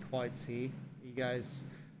funny quotes here. He goes,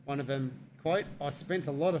 one of them, quote, "I spent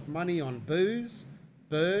a lot of money on booze,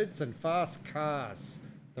 birds and fast cars.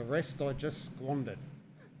 The rest I just squandered."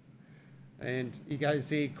 And he goes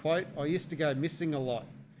here, quote, "I used to go missing a lot.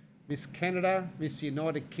 Miss Canada, Miss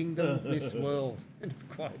United Kingdom, Miss World," end of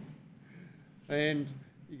quote. And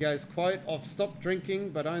he goes, quote, "I've stopped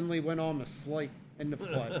drinking, but only when I'm asleep," end of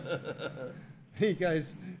quote. He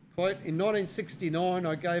goes, quote, "In 1969,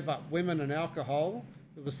 I gave up women and alcohol.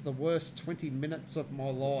 It was the worst 20 minutes of my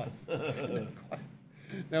life."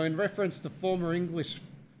 Now, in reference to former English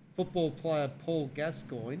football player Paul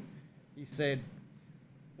Gascoigne, he said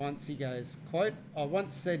once, he goes, quote, "I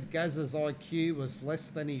once said Gaz's IQ was less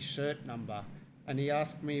than his shirt number, and he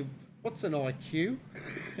asked me, 'What's an IQ?'"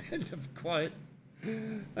 End of quote.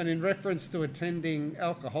 And in reference to attending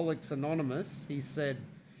Alcoholics Anonymous, he said,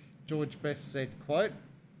 George Best said, quote,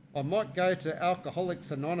 "I might go to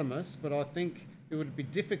Alcoholics Anonymous, but I think it would be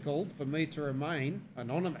difficult for me to remain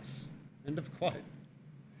anonymous." End of quote.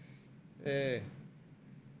 Yeah.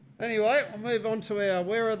 Anyway, I'll move on to our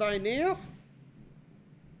Where Are They Now?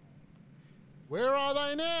 Where are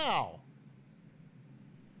they now?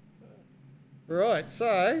 Right,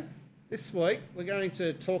 so this week we're going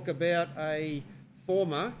to talk about a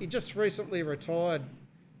former, he just recently retired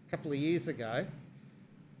a couple of years ago,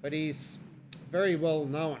 but he's very well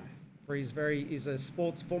known for he's a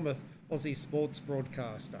former Aussie sports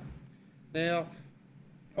broadcaster. Now,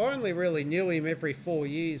 I only really knew him every 4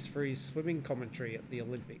 years for his swimming commentary at the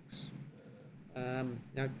Olympics.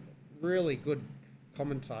 Really good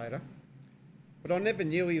commentator. But I never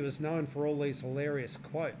knew he was known for all these hilarious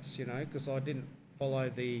quotes, because I didn't follow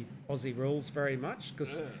the Aussie rules very much,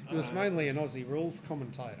 because he was mainly an Aussie rules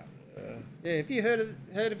commentator. Yeah, have you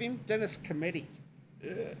heard of him? Dennis Cometti.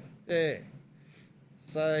 Yeah.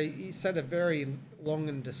 So he's had a very long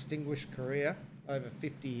and distinguished career, over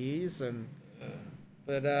 50 years,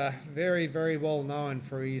 but very, very well known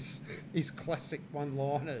for his classic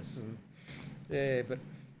one-liners. And yeah, but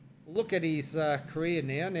look at his career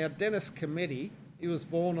now. Now, Dennis Cometti, he was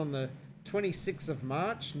born on the 26th of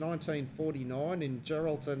March 1949 in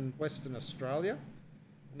Geraldton, Western Australia,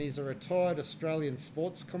 and he's a retired Australian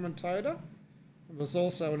sports commentator and was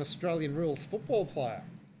also an Australian rules football player.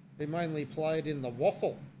 He mainly played in the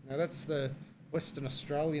Waffle. Now, that's the Western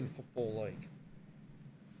Australian Football League.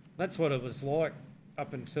 That's what it was like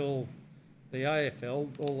up until the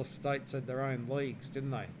AFL. All the states had their own leagues,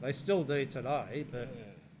 didn't they? They still do today, but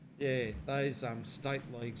yeah, those state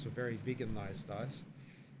leagues were very big in those days.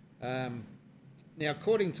 Now,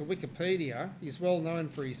 according to Wikipedia, he's well known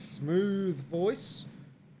for his smooth voice,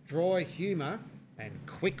 dry humour, and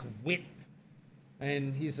quick wit.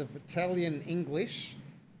 And he's of Italian, English,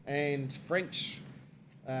 and French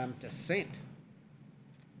descent.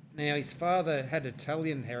 Now, his father had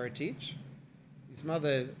Italian heritage. His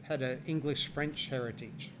mother had an English-French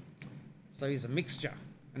heritage. So he's a mixture,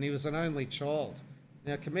 and he was an only child.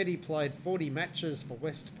 Now, Cometti played 40 matches for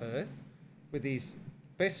West Perth, with his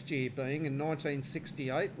best year being in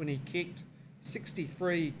 1968 when he kicked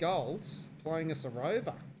 63 goals playing as a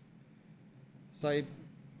rover. So, you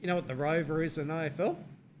know what the rover is in AFL?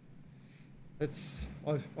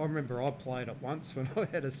 I remember I played it once when I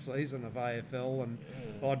had a season of AFL, and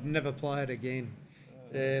I'd never play it again.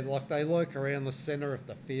 Yeah, like they lurk around the centre of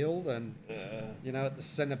the field and, at the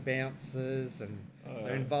centre bounces and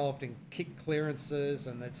They're involved in kick clearances,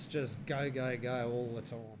 and it's just go, go, go all the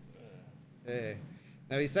time. Yeah.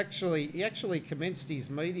 Now he actually commenced his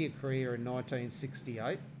media career in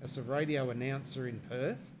 1968 as a radio announcer in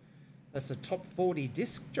Perth, as a top 40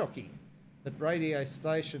 disc jockey at radio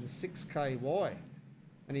station 6KY,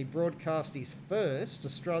 and he broadcast his first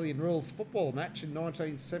Australian rules football match in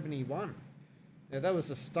 1971. Now that was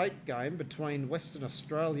a state game between Western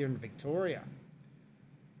Australia and Victoria.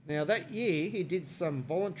 Now that year he did some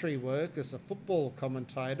voluntary work as a football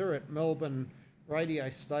commentator at Melbourne radio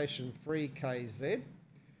station 3KZ.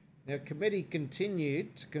 Now Committee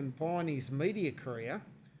continued to combine his media career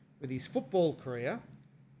with his football career,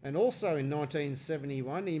 and also in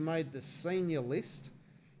 1971 he made the senior list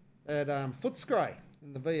at Footscray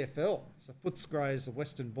in the VFL. So Footscray is the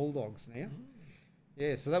Western Bulldogs now.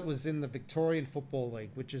 Yeah, so that was in the Victorian Football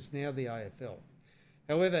League, which is now the AFL.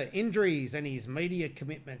 However, injuries and his media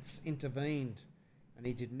commitments intervened, and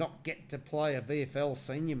he did not get to play a VFL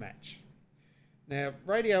senior match. Now,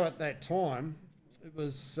 radio at that time, it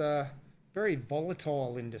was a very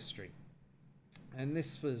volatile industry. And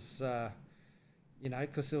this was,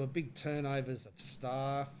 because there were big turnovers of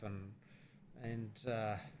staff and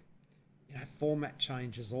format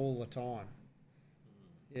changes all the time.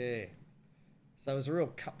 Yeah. So it was a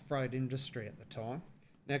real cutthroat industry at the time.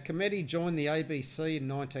 Now, Committee joined the ABC in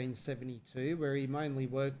 1972, where he mainly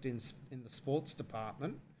worked in the sports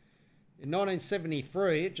department. In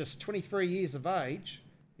 1973, at just 23 years of age,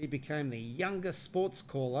 he became the youngest sports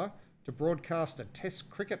caller to broadcast a Test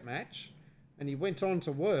cricket match, and he went on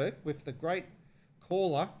to work with the great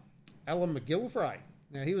caller Alan McGilvray.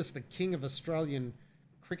 Now, he was the king of Australian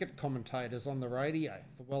cricket commentators on the radio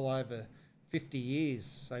for well over 50 years.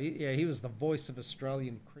 So, he was the voice of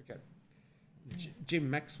Australian cricket. Jim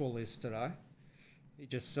Maxwell is today. He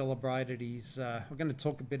just celebrated his... we're going to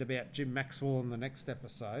talk a bit about Jim Maxwell in the next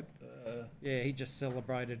episode. He just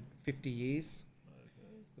celebrated 50 years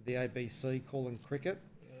with the ABC calling cricket.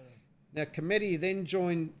 Now, Committee then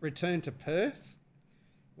returned to Perth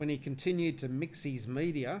when he continued to mix his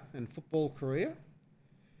media and football career.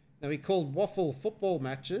 Now, he called waffle football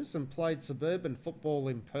matches and played suburban football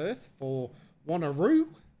in Perth for Wanneroo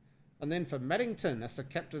and then for Maddington as a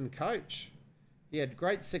captain coach. He had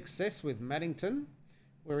great success with Maddington,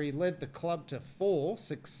 where he led the club to 4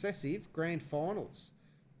 successive grand finals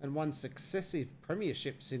and won successive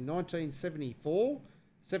premierships in 1974,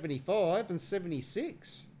 75 and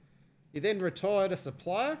 76. He then retired as a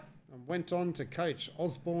player and went on to coach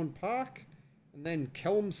Osborne Park and then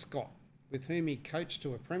Kelmscott, with whom he coached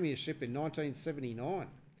to a premiership in 1979.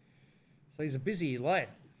 So he's a busy lad,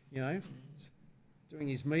 doing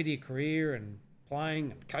his media career and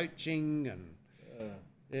playing and coaching and...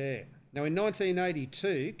 Now, in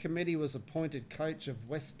 1982, Committee was appointed coach of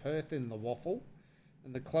West Perth in the Waffle,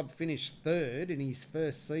 and the club finished 3rd in his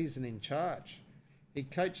first season in charge. He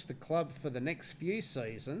coached the club for the next few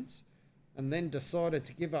seasons and then decided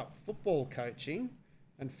to give up football coaching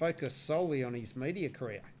and focus solely on his media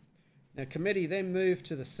career. Now, Committee then moved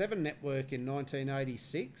to the 7 Network in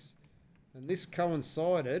 1986, and this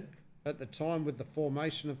coincided at the time with the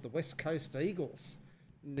formation of the West Coast Eagles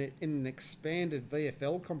in an expanded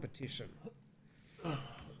VFL competition.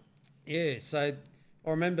 So I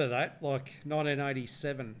remember that, like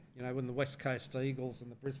 1987, when the West Coast Eagles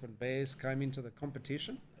and the Brisbane Bears came into the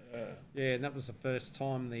competition. And that was the first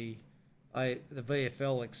time the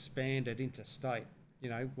VFL expanded interstate.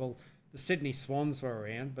 The Sydney Swans were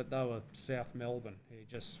around, but they were South Melbourne, who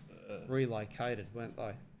just relocated, weren't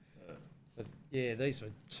they? But these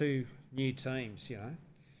were 2 new teams,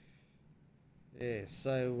 the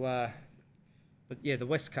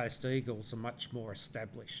West Coast Eagles are much more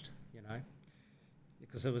established,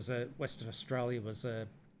 because it was Western Australia was a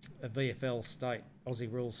VFL state,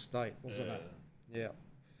 Aussie rules state, wasn't it? Yeah.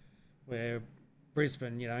 Where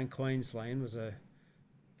Brisbane, in Queensland was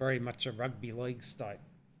very much a rugby league state.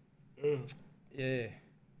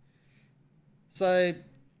 So,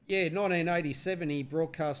 1987 he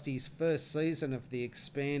broadcast his first season of the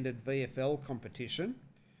expanded VFL competition,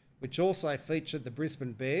 which also featured the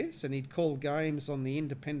Brisbane Bears, and he'd call games on the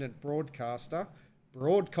independent broadcaster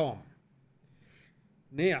Broadcom.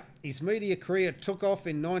 Now, his media career took off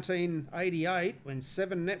in 1988 when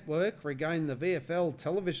 7 Network regained the VFL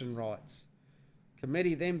television rights.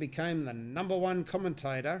 Committee then became the #1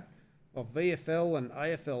 commentator of VFL and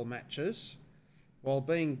AFL matches while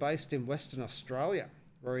being based in Western Australia,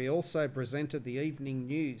 where he also presented the evening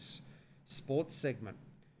news sports segment.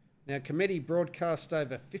 Now, Committee broadcast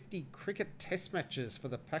over 50 cricket test matches for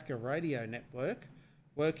the Packer Radio Network,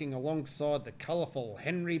 working alongside the colourful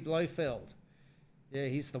Henry Blofeld. Yeah,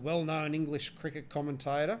 he's the well-known English cricket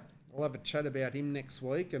commentator. I'll have a chat about him next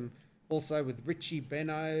week, and also with Richie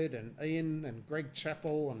Bennode and Ian and Greg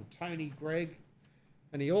Chappell and Tony Gregg.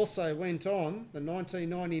 And he also went on the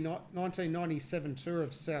 1997 tour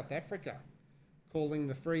of South Africa, calling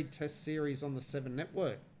the 3 Test series on the 7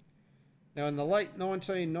 Network. Now, in the late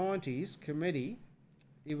 1990s, committee,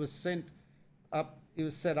 it was set up,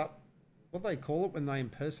 what do they call it when they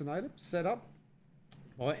impersonate him? Set up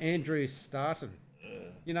by Andrew Starton.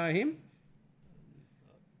 You know him?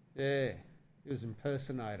 Yeah, he was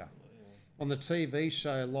impersonator on the TV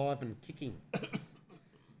show Live and Kicking.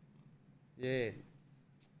 Yeah.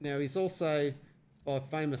 Now, he's also by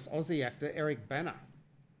famous Aussie actor Eric Bana.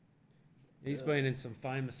 He's been in some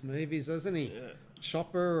famous movies, hasn't he? Yeah.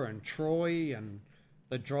 Chopper and Troy and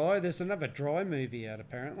The Dry. There's another Dry movie out,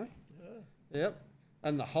 apparently. Yeah. Yep.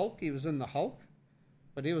 And The Hulk. He was in The Hulk.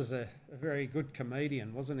 But he was a very good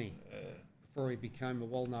comedian, wasn't he? Yeah. Before he became a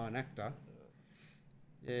well-known actor.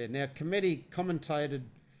 Yeah. Now, committee commentated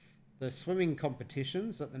the swimming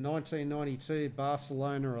competitions at the 1992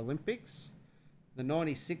 Barcelona Olympics, the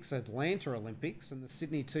 96 Atlanta Olympics, and the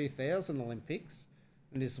Sydney 2000 Olympics,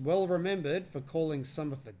 and is well remembered for calling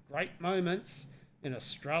some of the great moments in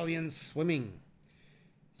Australian swimming.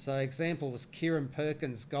 So, example was Kieran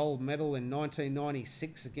Perkins' gold medal in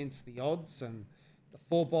 1996 against the odds, and the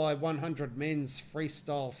 4x100 men's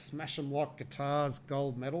freestyle smash 'em like guitars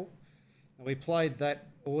gold medal. And we played that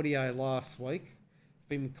audio last week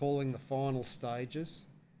of him calling the final stages.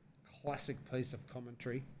 Classic piece of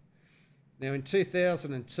commentary. Now, in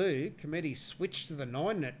 2002, committee switched to the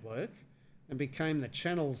 9 Network and became the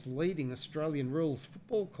channel's leading Australian rules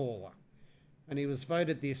football caller. And he was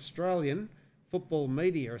voted the Australian Football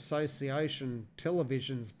Media Association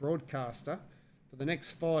television's broadcaster for the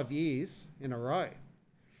next 5 years in a row.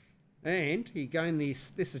 And he gained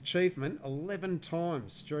this achievement 11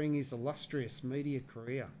 times during his illustrious media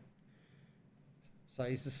career. So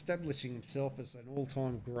he's establishing himself as an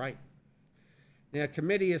all-time great. Now,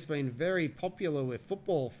 committee has been very popular with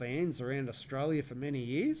football fans around Australia for many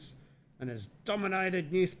years and has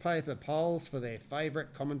dominated newspaper polls for their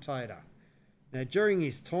favourite commentator. Now, during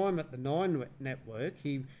his time at the 9 Network,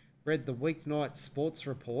 he read the weeknight sports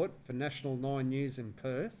report for National 9 News in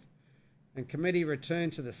Perth, and committee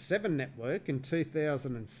returned to the 7 Network in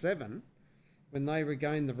 2007 when they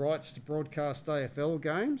regained the rights to broadcast AFL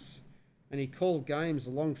games, and he called games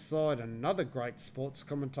alongside another great sports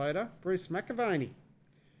commentator, Bruce McAvaney.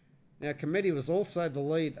 Now, committee was also the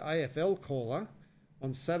lead AFL caller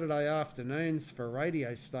on Saturday afternoons for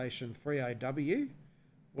radio station 3AW,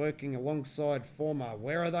 working alongside former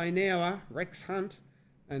Where Are They Now? Rex Hunt,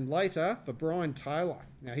 and later for Brian Taylor.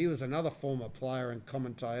 Now, he was another former player and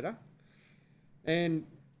commentator. And,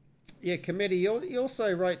 yeah, committee, he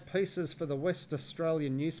also wrote pieces for the West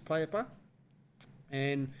Australian newspaper,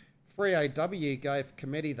 and 3AW gave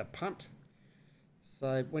committee the punt.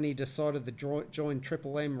 So when he decided to join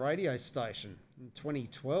Triple M radio station in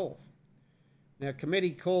 2012. Now,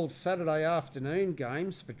 committee called Saturday afternoon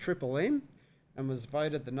games for Triple M and was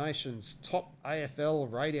voted the nation's top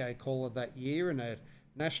AFL radio caller that year in a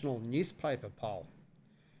national newspaper poll.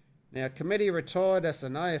 Now, committee retired as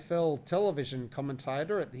an AFL television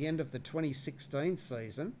commentator at the end of the 2016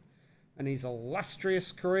 season, and his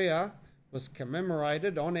illustrious career was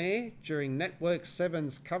commemorated on air during Network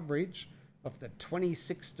 7's coverage of the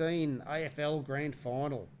 2016 AFL Grand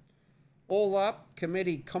Final. All up,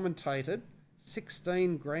 committee commentated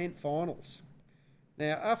 16 Grand Finals.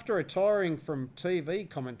 Now, after retiring from TV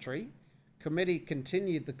commentary, committee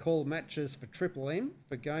continued to call matches for Triple M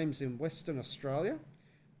for games in Western Australia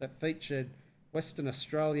that featured Western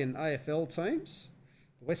Australian AFL teams,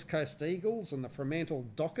 the West Coast Eagles and the Fremantle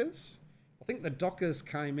Dockers. I think the Dockers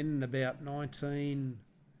came in about 10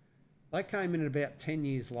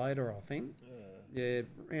 years later, I think. Yeah,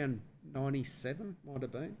 around 97 might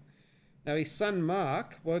have been. Now, his son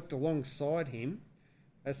Mark worked alongside him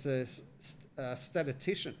as a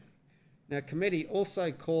statistician. Now, committee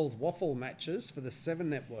also called waffle matches for the 7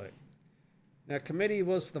 Network. Now, committee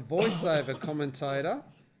was the voiceover commentator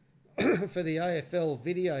for the AFL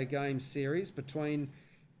video game series between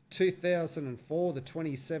 2004 to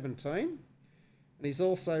 2017. And he's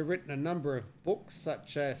also written a number of books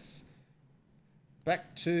such as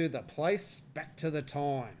Back to the Place, Back to the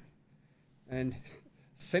Time, and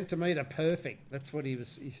Centimetre Perfect. That's what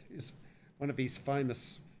is one of his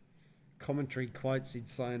famous commentary quotes he'd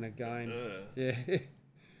say in a game. Yeah.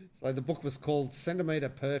 So the book was called Centimetre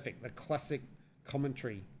Perfect, the classic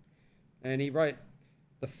commentary. And he wrote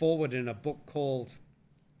the foreword in a book called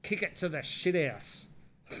Kick It to the Shithouse,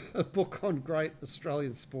 a book on great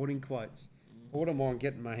Australian sporting quotes. I wouldn't mind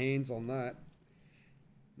getting my hands on that.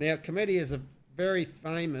 Now, Comedy is very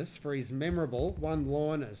famous for his memorable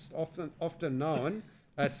one-liners, often known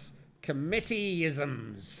as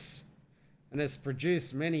committeeisms, and has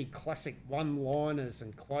produced many classic one-liners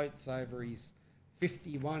and quotes over his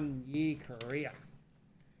 51-year career.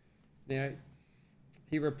 Now,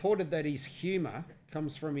 he reported that his humour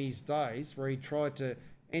comes from his days where he tried to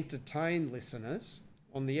entertain listeners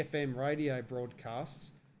on the FM radio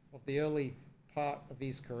broadcasts of the early part of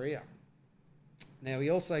his career. Now, it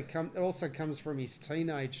also comes from his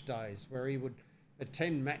teenage days where he would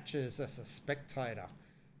attend matches as a spectator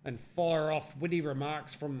and fire off witty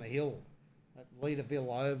remarks from the hill at Leaderville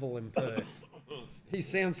Oval in Perth. He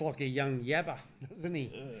sounds like a young yabber, doesn't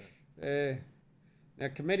he? Yeah. Now,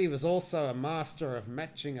 Comedy was also a master of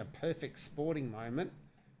matching a perfect sporting moment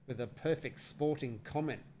with a perfect sporting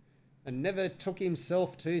comment and never took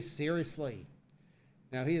himself too seriously.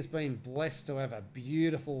 Now, he has been blessed to have a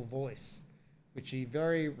beautiful voice, which he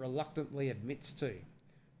very reluctantly admits to.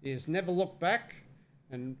 He has never looked back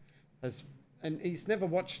and he's never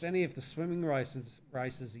watched any of the swimming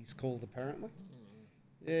races he's called, apparently.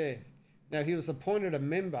 Yeah. Now, he was appointed a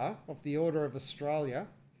member of the Order of Australia.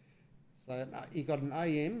 So he got an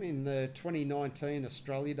AM in the 2019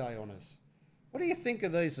 Australia Day Honours. What do you think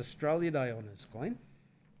of these Australia Day Honours, Glenn?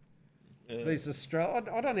 These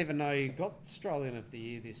I don't even know you got Australian of the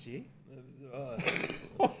Year this year.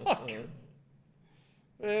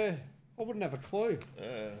 Yeah, I wouldn't have a clue.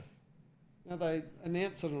 Now they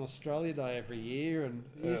announce it on Australia Day every year, and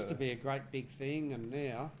it used to be a great big thing, and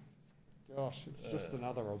now, gosh, it's just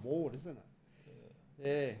another award, isn't it?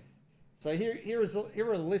 Yeah. So here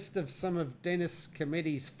are a list of some of Dennis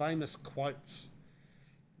Comedy's famous quotes.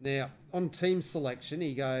 Now, on team selection,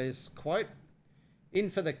 he goes, quote,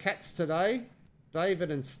 "In for the Cats today,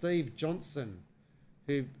 David and Steve Johnson,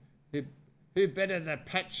 who better to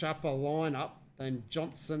patch up a lineup than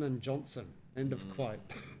Johnson and Johnson." End of quote.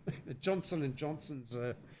 Johnson and Johnson's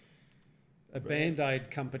a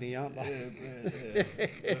Band-Aid company, aren't they? Yeah.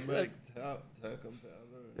 They make talcum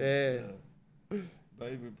powder and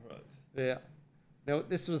baby products. Yeah. Now,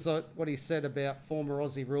 this was what he said about former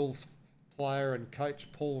Aussie Rules player and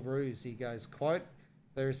coach Paul Roos. He goes, quote,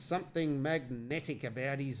 "There is something magnetic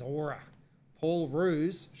about his aura. Paul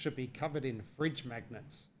Roos should be covered in fridge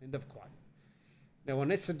magnets." End of quote. Now, on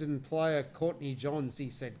Essendon player Courtney Johns, he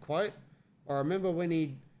said, quote, "I remember when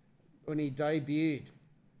he debuted,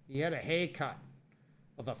 he had a haircut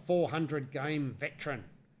of a 400-game veteran.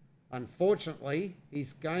 Unfortunately,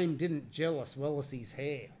 his game didn't gel as well as his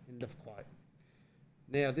hair." End of quote.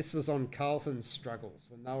 Now, this was on Carlton's struggles,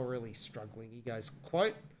 when they were really struggling. He goes,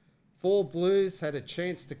 quote, "4 Blues had a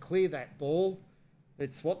chance to clear that ball.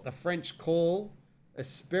 It's what the French call a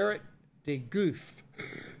spirit de goof."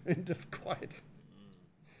 End of quote.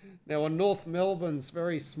 Now, on North Melbourne's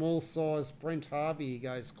very small-sized Brent Harvey, he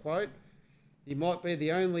goes, quote, "He might be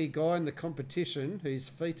the only guy in the competition whose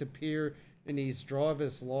feet appear in his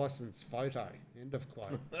driver's licence photo." End of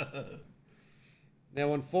quote.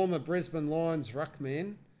 Now, on former Brisbane Lions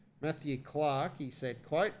ruckman Matthew Clark, he said,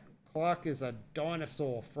 quote, "Clark is a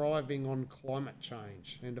dinosaur thriving on climate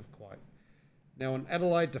change." End of quote. Now, on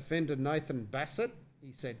Adelaide defender Nathan Bassett,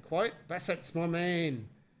 he said, quote, "Bassett's my man.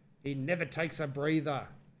 He never takes a breather.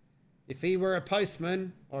 If he were a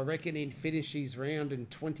postman, I reckon he'd finish his round in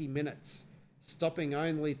 20 minutes, stopping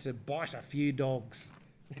only to bite a few dogs."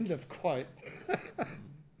 End of quote.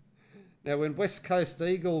 Now, when West Coast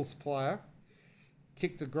Eagles player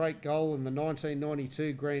kicked a great goal in the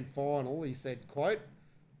 1992 grand final, he said, quote,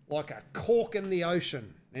 "Like a cork in the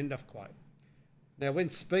ocean." End of quote. Now, when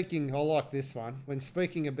speaking, I like this one, when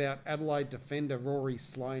speaking about Adelaide defender Rory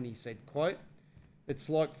Sloane, he said, quote, "It's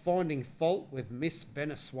like finding fault with Miss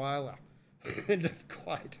Venezuela." End of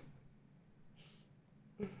quote.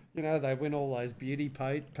 You know, they win all those beauty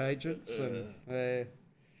pageants. And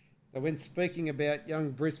when speaking about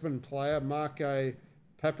young Brisbane player Marco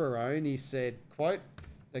Paparone, he said, quote,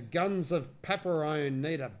 "The guns of Paparone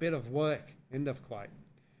need a bit of work." End of quote.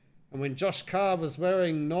 And when Josh Carr was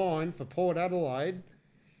wearing 9 for Port Adelaide,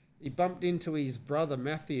 he bumped into his brother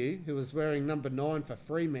Matthew, who was wearing number 9 for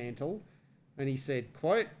Fremantle, and he said,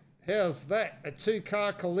 quote, "How's that? A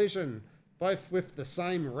 2-car collision, both with the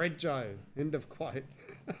same Rego." End of quote.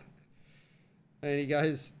 And he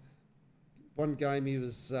goes, one game he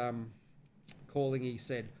was calling, he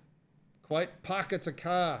said, quote, "Parker to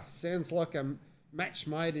car, sounds like a match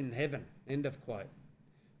made in heaven." End of quote.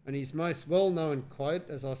 And his most well-known quote,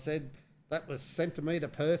 as I said, that was "centimetre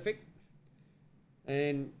perfect."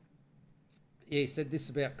 And he said this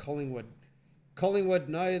about Collingwood. "Collingwood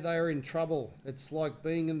know they are in trouble. It's like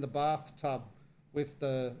being in the bathtub with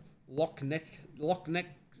the Loch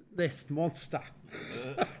Ness monster.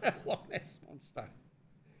 Loch Ness monster.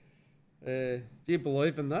 Do you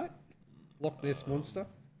believe in that? Loch Ness monster?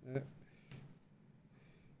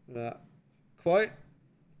 Quote,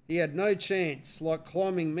 he had no chance, like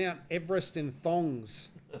climbing Mount Everest in thongs.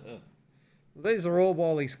 These are all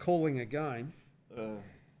while he's calling a game.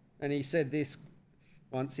 And he said this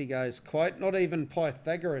once, he goes, quote, not even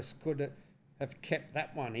Pythagoras could have kept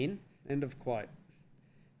that one in, end of quote.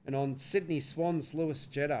 And on Sydney Swans, Lewis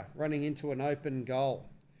Jetta running into an open goal.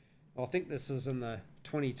 I think this was in the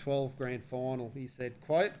 2012 grand final. He said,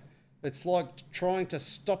 quote, it's like trying to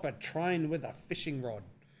stop a train with a fishing rod,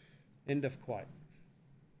 end of quote.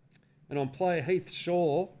 And on player Heath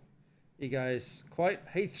Shaw, he goes, quote,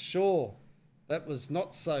 Heath Shaw, that was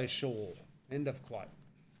not so sure, end of quote.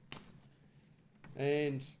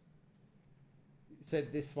 And he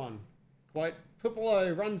said this one, quote,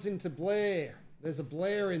 Pupolo runs into Blair. There's a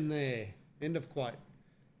Blair in there, end of quote.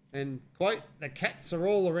 And, quote, the cats are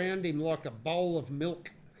all around him like a bowl of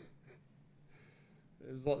milk.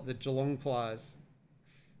 It was like the Geelong players.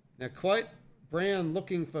 Now, quote, Brown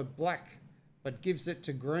looking for black, but gives it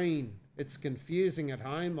to green. It's confusing at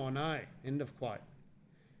home, I know, end of quote.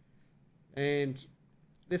 And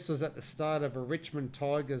this was at the start of a Richmond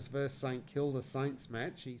Tigers versus St Kilda Saints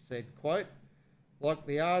match. He said, quote, like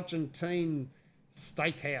the Argentine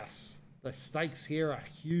steakhouse, the steaks here are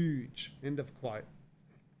huge, end of quote.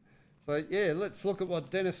 So, yeah, let's look at what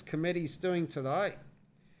Dennis Cometti's doing today.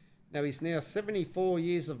 Now, he's now 74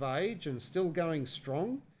 years of age and still going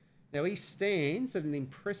strong. Now, he stands at an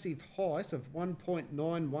impressive height of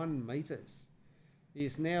 1.91 metres. He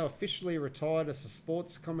is now officially retired as a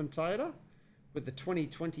sports commentator, with the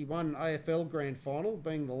 2021 AFL Grand Final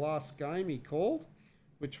being the last game he called,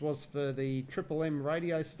 which was for the Triple M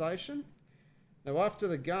radio station. Now, after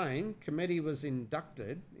the game, Cometti was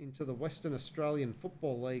inducted into the Western Australian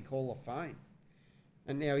Football League Hall of Fame.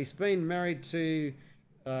 And now he's been married to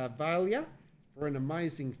Valia for an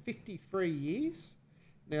amazing 53 years.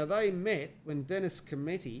 Now, they met when Dennis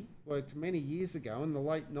Cometti worked many years ago in the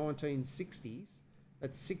late 1960s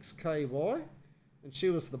at 6KY, and she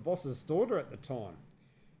was the boss's daughter at the time.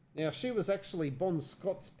 Now, she was actually Bon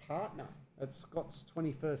Scott's partner at Scott's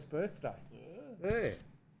 21st birthday. Yeah.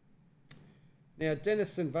 Now,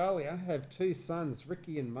 Dennis and Valia have two sons,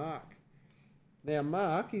 Ricky and Mark. Now,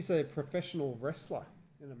 Mark is a professional wrestler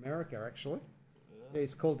in America, actually.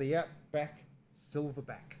 He's called the Outback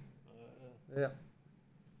Silverback. Yeah.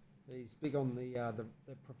 He's big on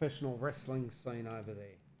the professional wrestling scene over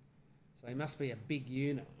there. So he must be a big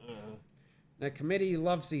unit. Now, Cometti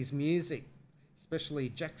loves his music, especially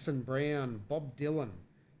Jackson Browne, Bob Dylan,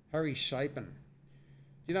 Harry Chapin. Do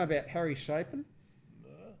you know about Harry Chapin? No.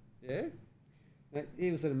 Yeah? Now,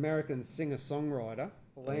 he was an American singer-songwriter,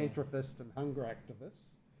 philanthropist and hunger activist.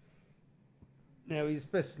 Now, he's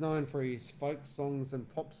best known for his folk songs and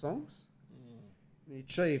pop songs. He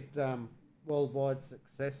achieved worldwide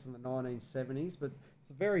success in the 1970s, but it's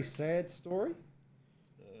a very sad story.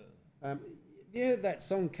 Have you heard that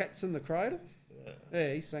song Cats in the Cradle?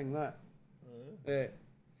 Yeah, he sang that. Yeah.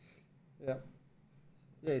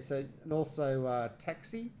 Yeah, so, and also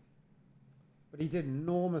Taxi. But he did an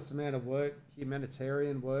enormous amount of work,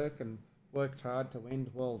 humanitarian work, and worked hard to end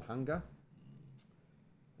world hunger.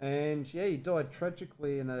 And yeah, he died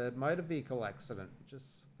tragically in a motor vehicle accident,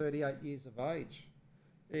 just 38 years of age.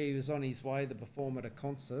 He was on his way to perform at a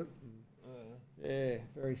concert. Yeah,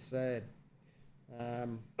 very sad.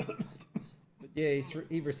 But yeah,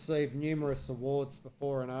 he received numerous awards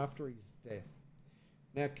before and after his death.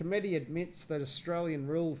 Now, Cometti admits that Australian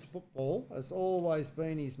rules football has always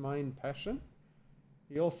been his main passion.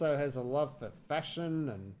 He also has a love for fashion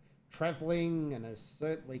and travelling, and has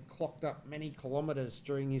certainly clocked up many kilometres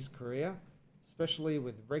during his career, especially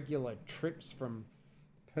with regular trips from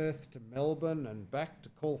Perth to Melbourne and back to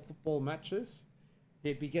call football matches.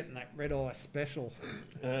 He'd be getting that red eye special.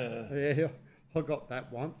 Yeah, I got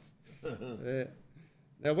that once. Yeah.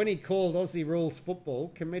 Now, when he called Aussie Rules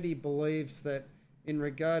Football, Cometti believes that in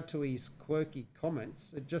regard to his quirky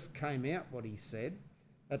comments, it just came out what he said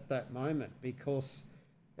at that moment, because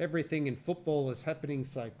everything in football is happening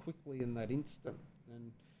so quickly in that instant,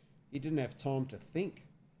 and he didn't have time to think.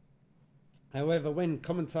 However, when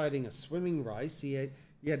commentating a swimming race, he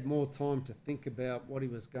had more time to think about what he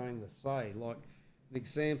was going to say. Like, an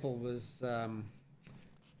example was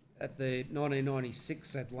at the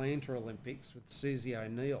 1996 Atlanta Olympics with Susie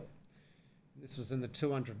O'Neill. This was in the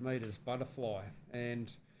 200 metres butterfly,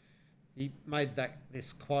 and he made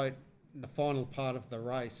this quote in the final part of the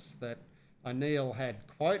race that O'Neill had,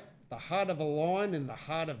 quote, the heart of a lion in the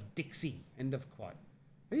heart of Dixie, end of quote.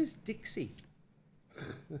 Who's Dixie?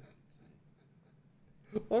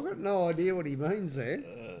 I've got no idea what he means there.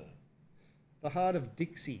 The heart of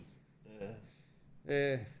Dixie.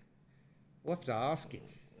 Yeah. We'll have to ask him.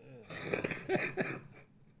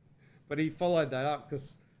 But he followed that up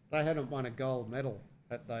because they hadn't won a gold medal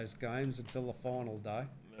at those games until the final day.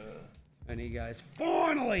 And he goes,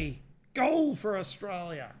 finally, gold for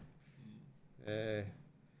Australia.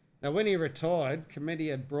 Now, when he retired, Committee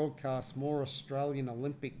had broadcast more Australian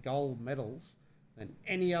Olympic gold medals than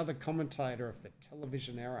any other commentator of the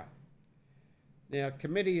television era. Now,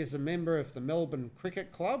 Committee is a member of the Melbourne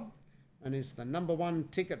Cricket Club and is the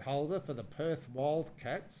 #1 ticket holder for the Perth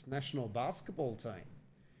Wildcats national basketball team.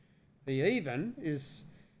 He even is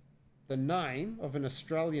the name of an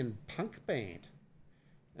Australian punk band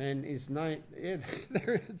and is named,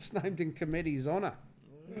 it's named in Committee's honour.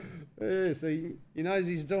 Yeah, so he knows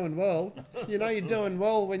he's doing well. You know you're doing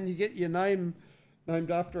well when you get your name named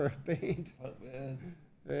after a band.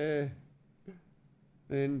 Yeah.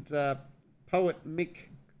 And poet Mick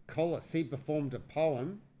Collis, he performed a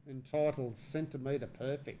poem entitled Centimetre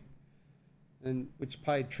Perfect, and which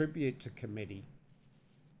paid tribute to Committee.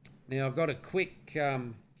 Now, I've got a quick,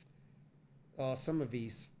 some of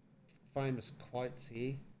his famous quotes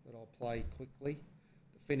here that I'll play quickly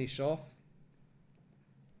to finish off.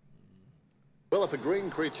 Well, if a green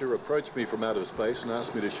creature approached me from outer space and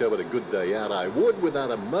asked me to show it a good day out, I would, without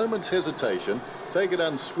a moment's hesitation, take it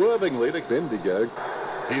unswervingly to Bendigo.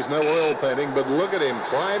 He's no oil painting, but look at him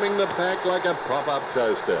climbing the pack like a pop-up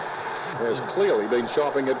toaster. Has clearly been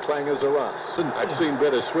shopping at Clangers or Us. I've seen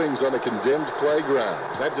better swings on a condemned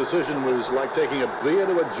playground. That decision was like taking a beer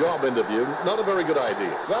to a job interview. Not a very good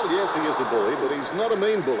idea. Well, yes, he is a bully, but he's not a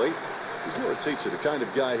mean bully. He's more a teacher, the kind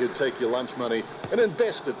of guy who'd take your lunch money and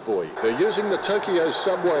invest it for you. They're using the Tokyo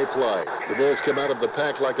subway play. The balls come out of the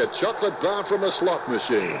pack like a chocolate bar from a slot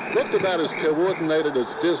machine. Looked about as coordinated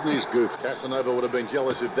as Disney's Goof. Casanova would have been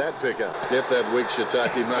jealous of that pickup. Get that weak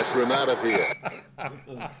shiitake mushroom out of here.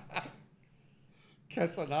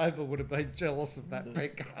 Casanova would have been jealous of that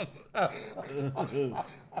pickup.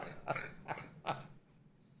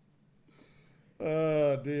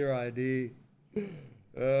 Oh, dear, oh, dear.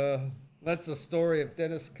 That's a story of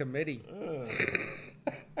Dennis Committee.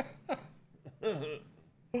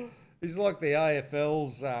 He's like the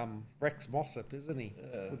AFL's Rex Mossop, isn't he?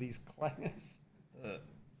 With his clangers.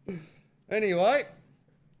 Anyway,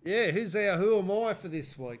 yeah, who's our Who Am I for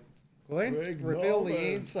this week? Glenn, Greg reveal Norman. the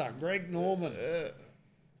answer. Greg Norman.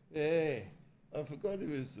 Yeah. I forgot he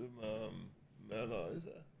was from Mount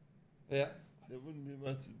Isa. Yeah. There wouldn't be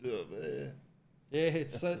much to do up there. Yeah,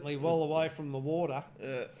 it's certainly well away from the water.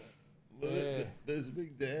 Yeah. Well, Yeah. there's a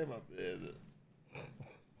big dam up there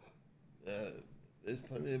that there's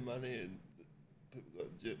plenty of money and people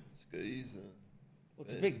got jet skis and. Well,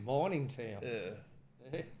 it's a big mining town.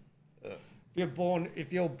 Yeah.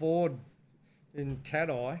 If you're bored in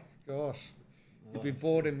Cat-Eye, gosh, you'd be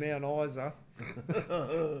bored in Mount Isa.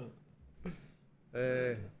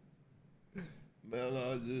 Mount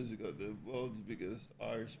Isa's got the world's biggest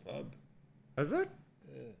Irish pub. Is it?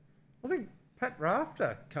 Yeah. I think Pat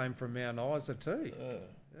Rafter came from Mount Isa too.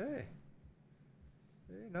 Yeah.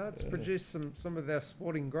 No, it's produced some of our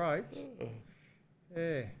sporting greats.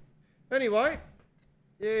 Yeah. Anyway,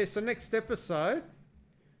 yeah, so next episode,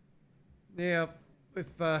 now we've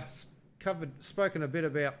spoken a bit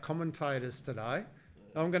about commentators today.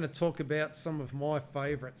 I'm going to talk about some of my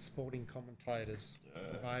favourite sporting commentators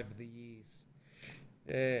over the years.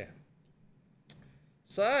 Yeah.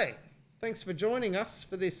 So, thanks for joining us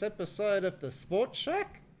for this episode of the Sports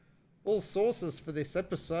Shack. All sources for this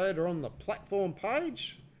episode are on the platform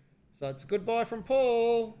page. So it's goodbye from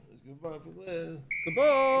Paul. It's goodbye from Glenn.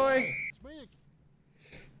 Goodbye. It's me.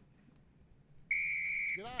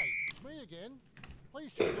 G'day, it's me again.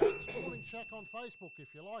 Please check out Sporting Shack on Facebook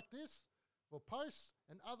if you like this, for posts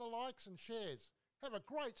and other likes and shares. Have a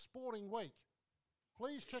great sporting week.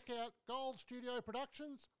 Please check out Gold Studio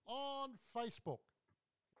Productions on Facebook.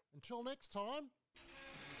 Until next time,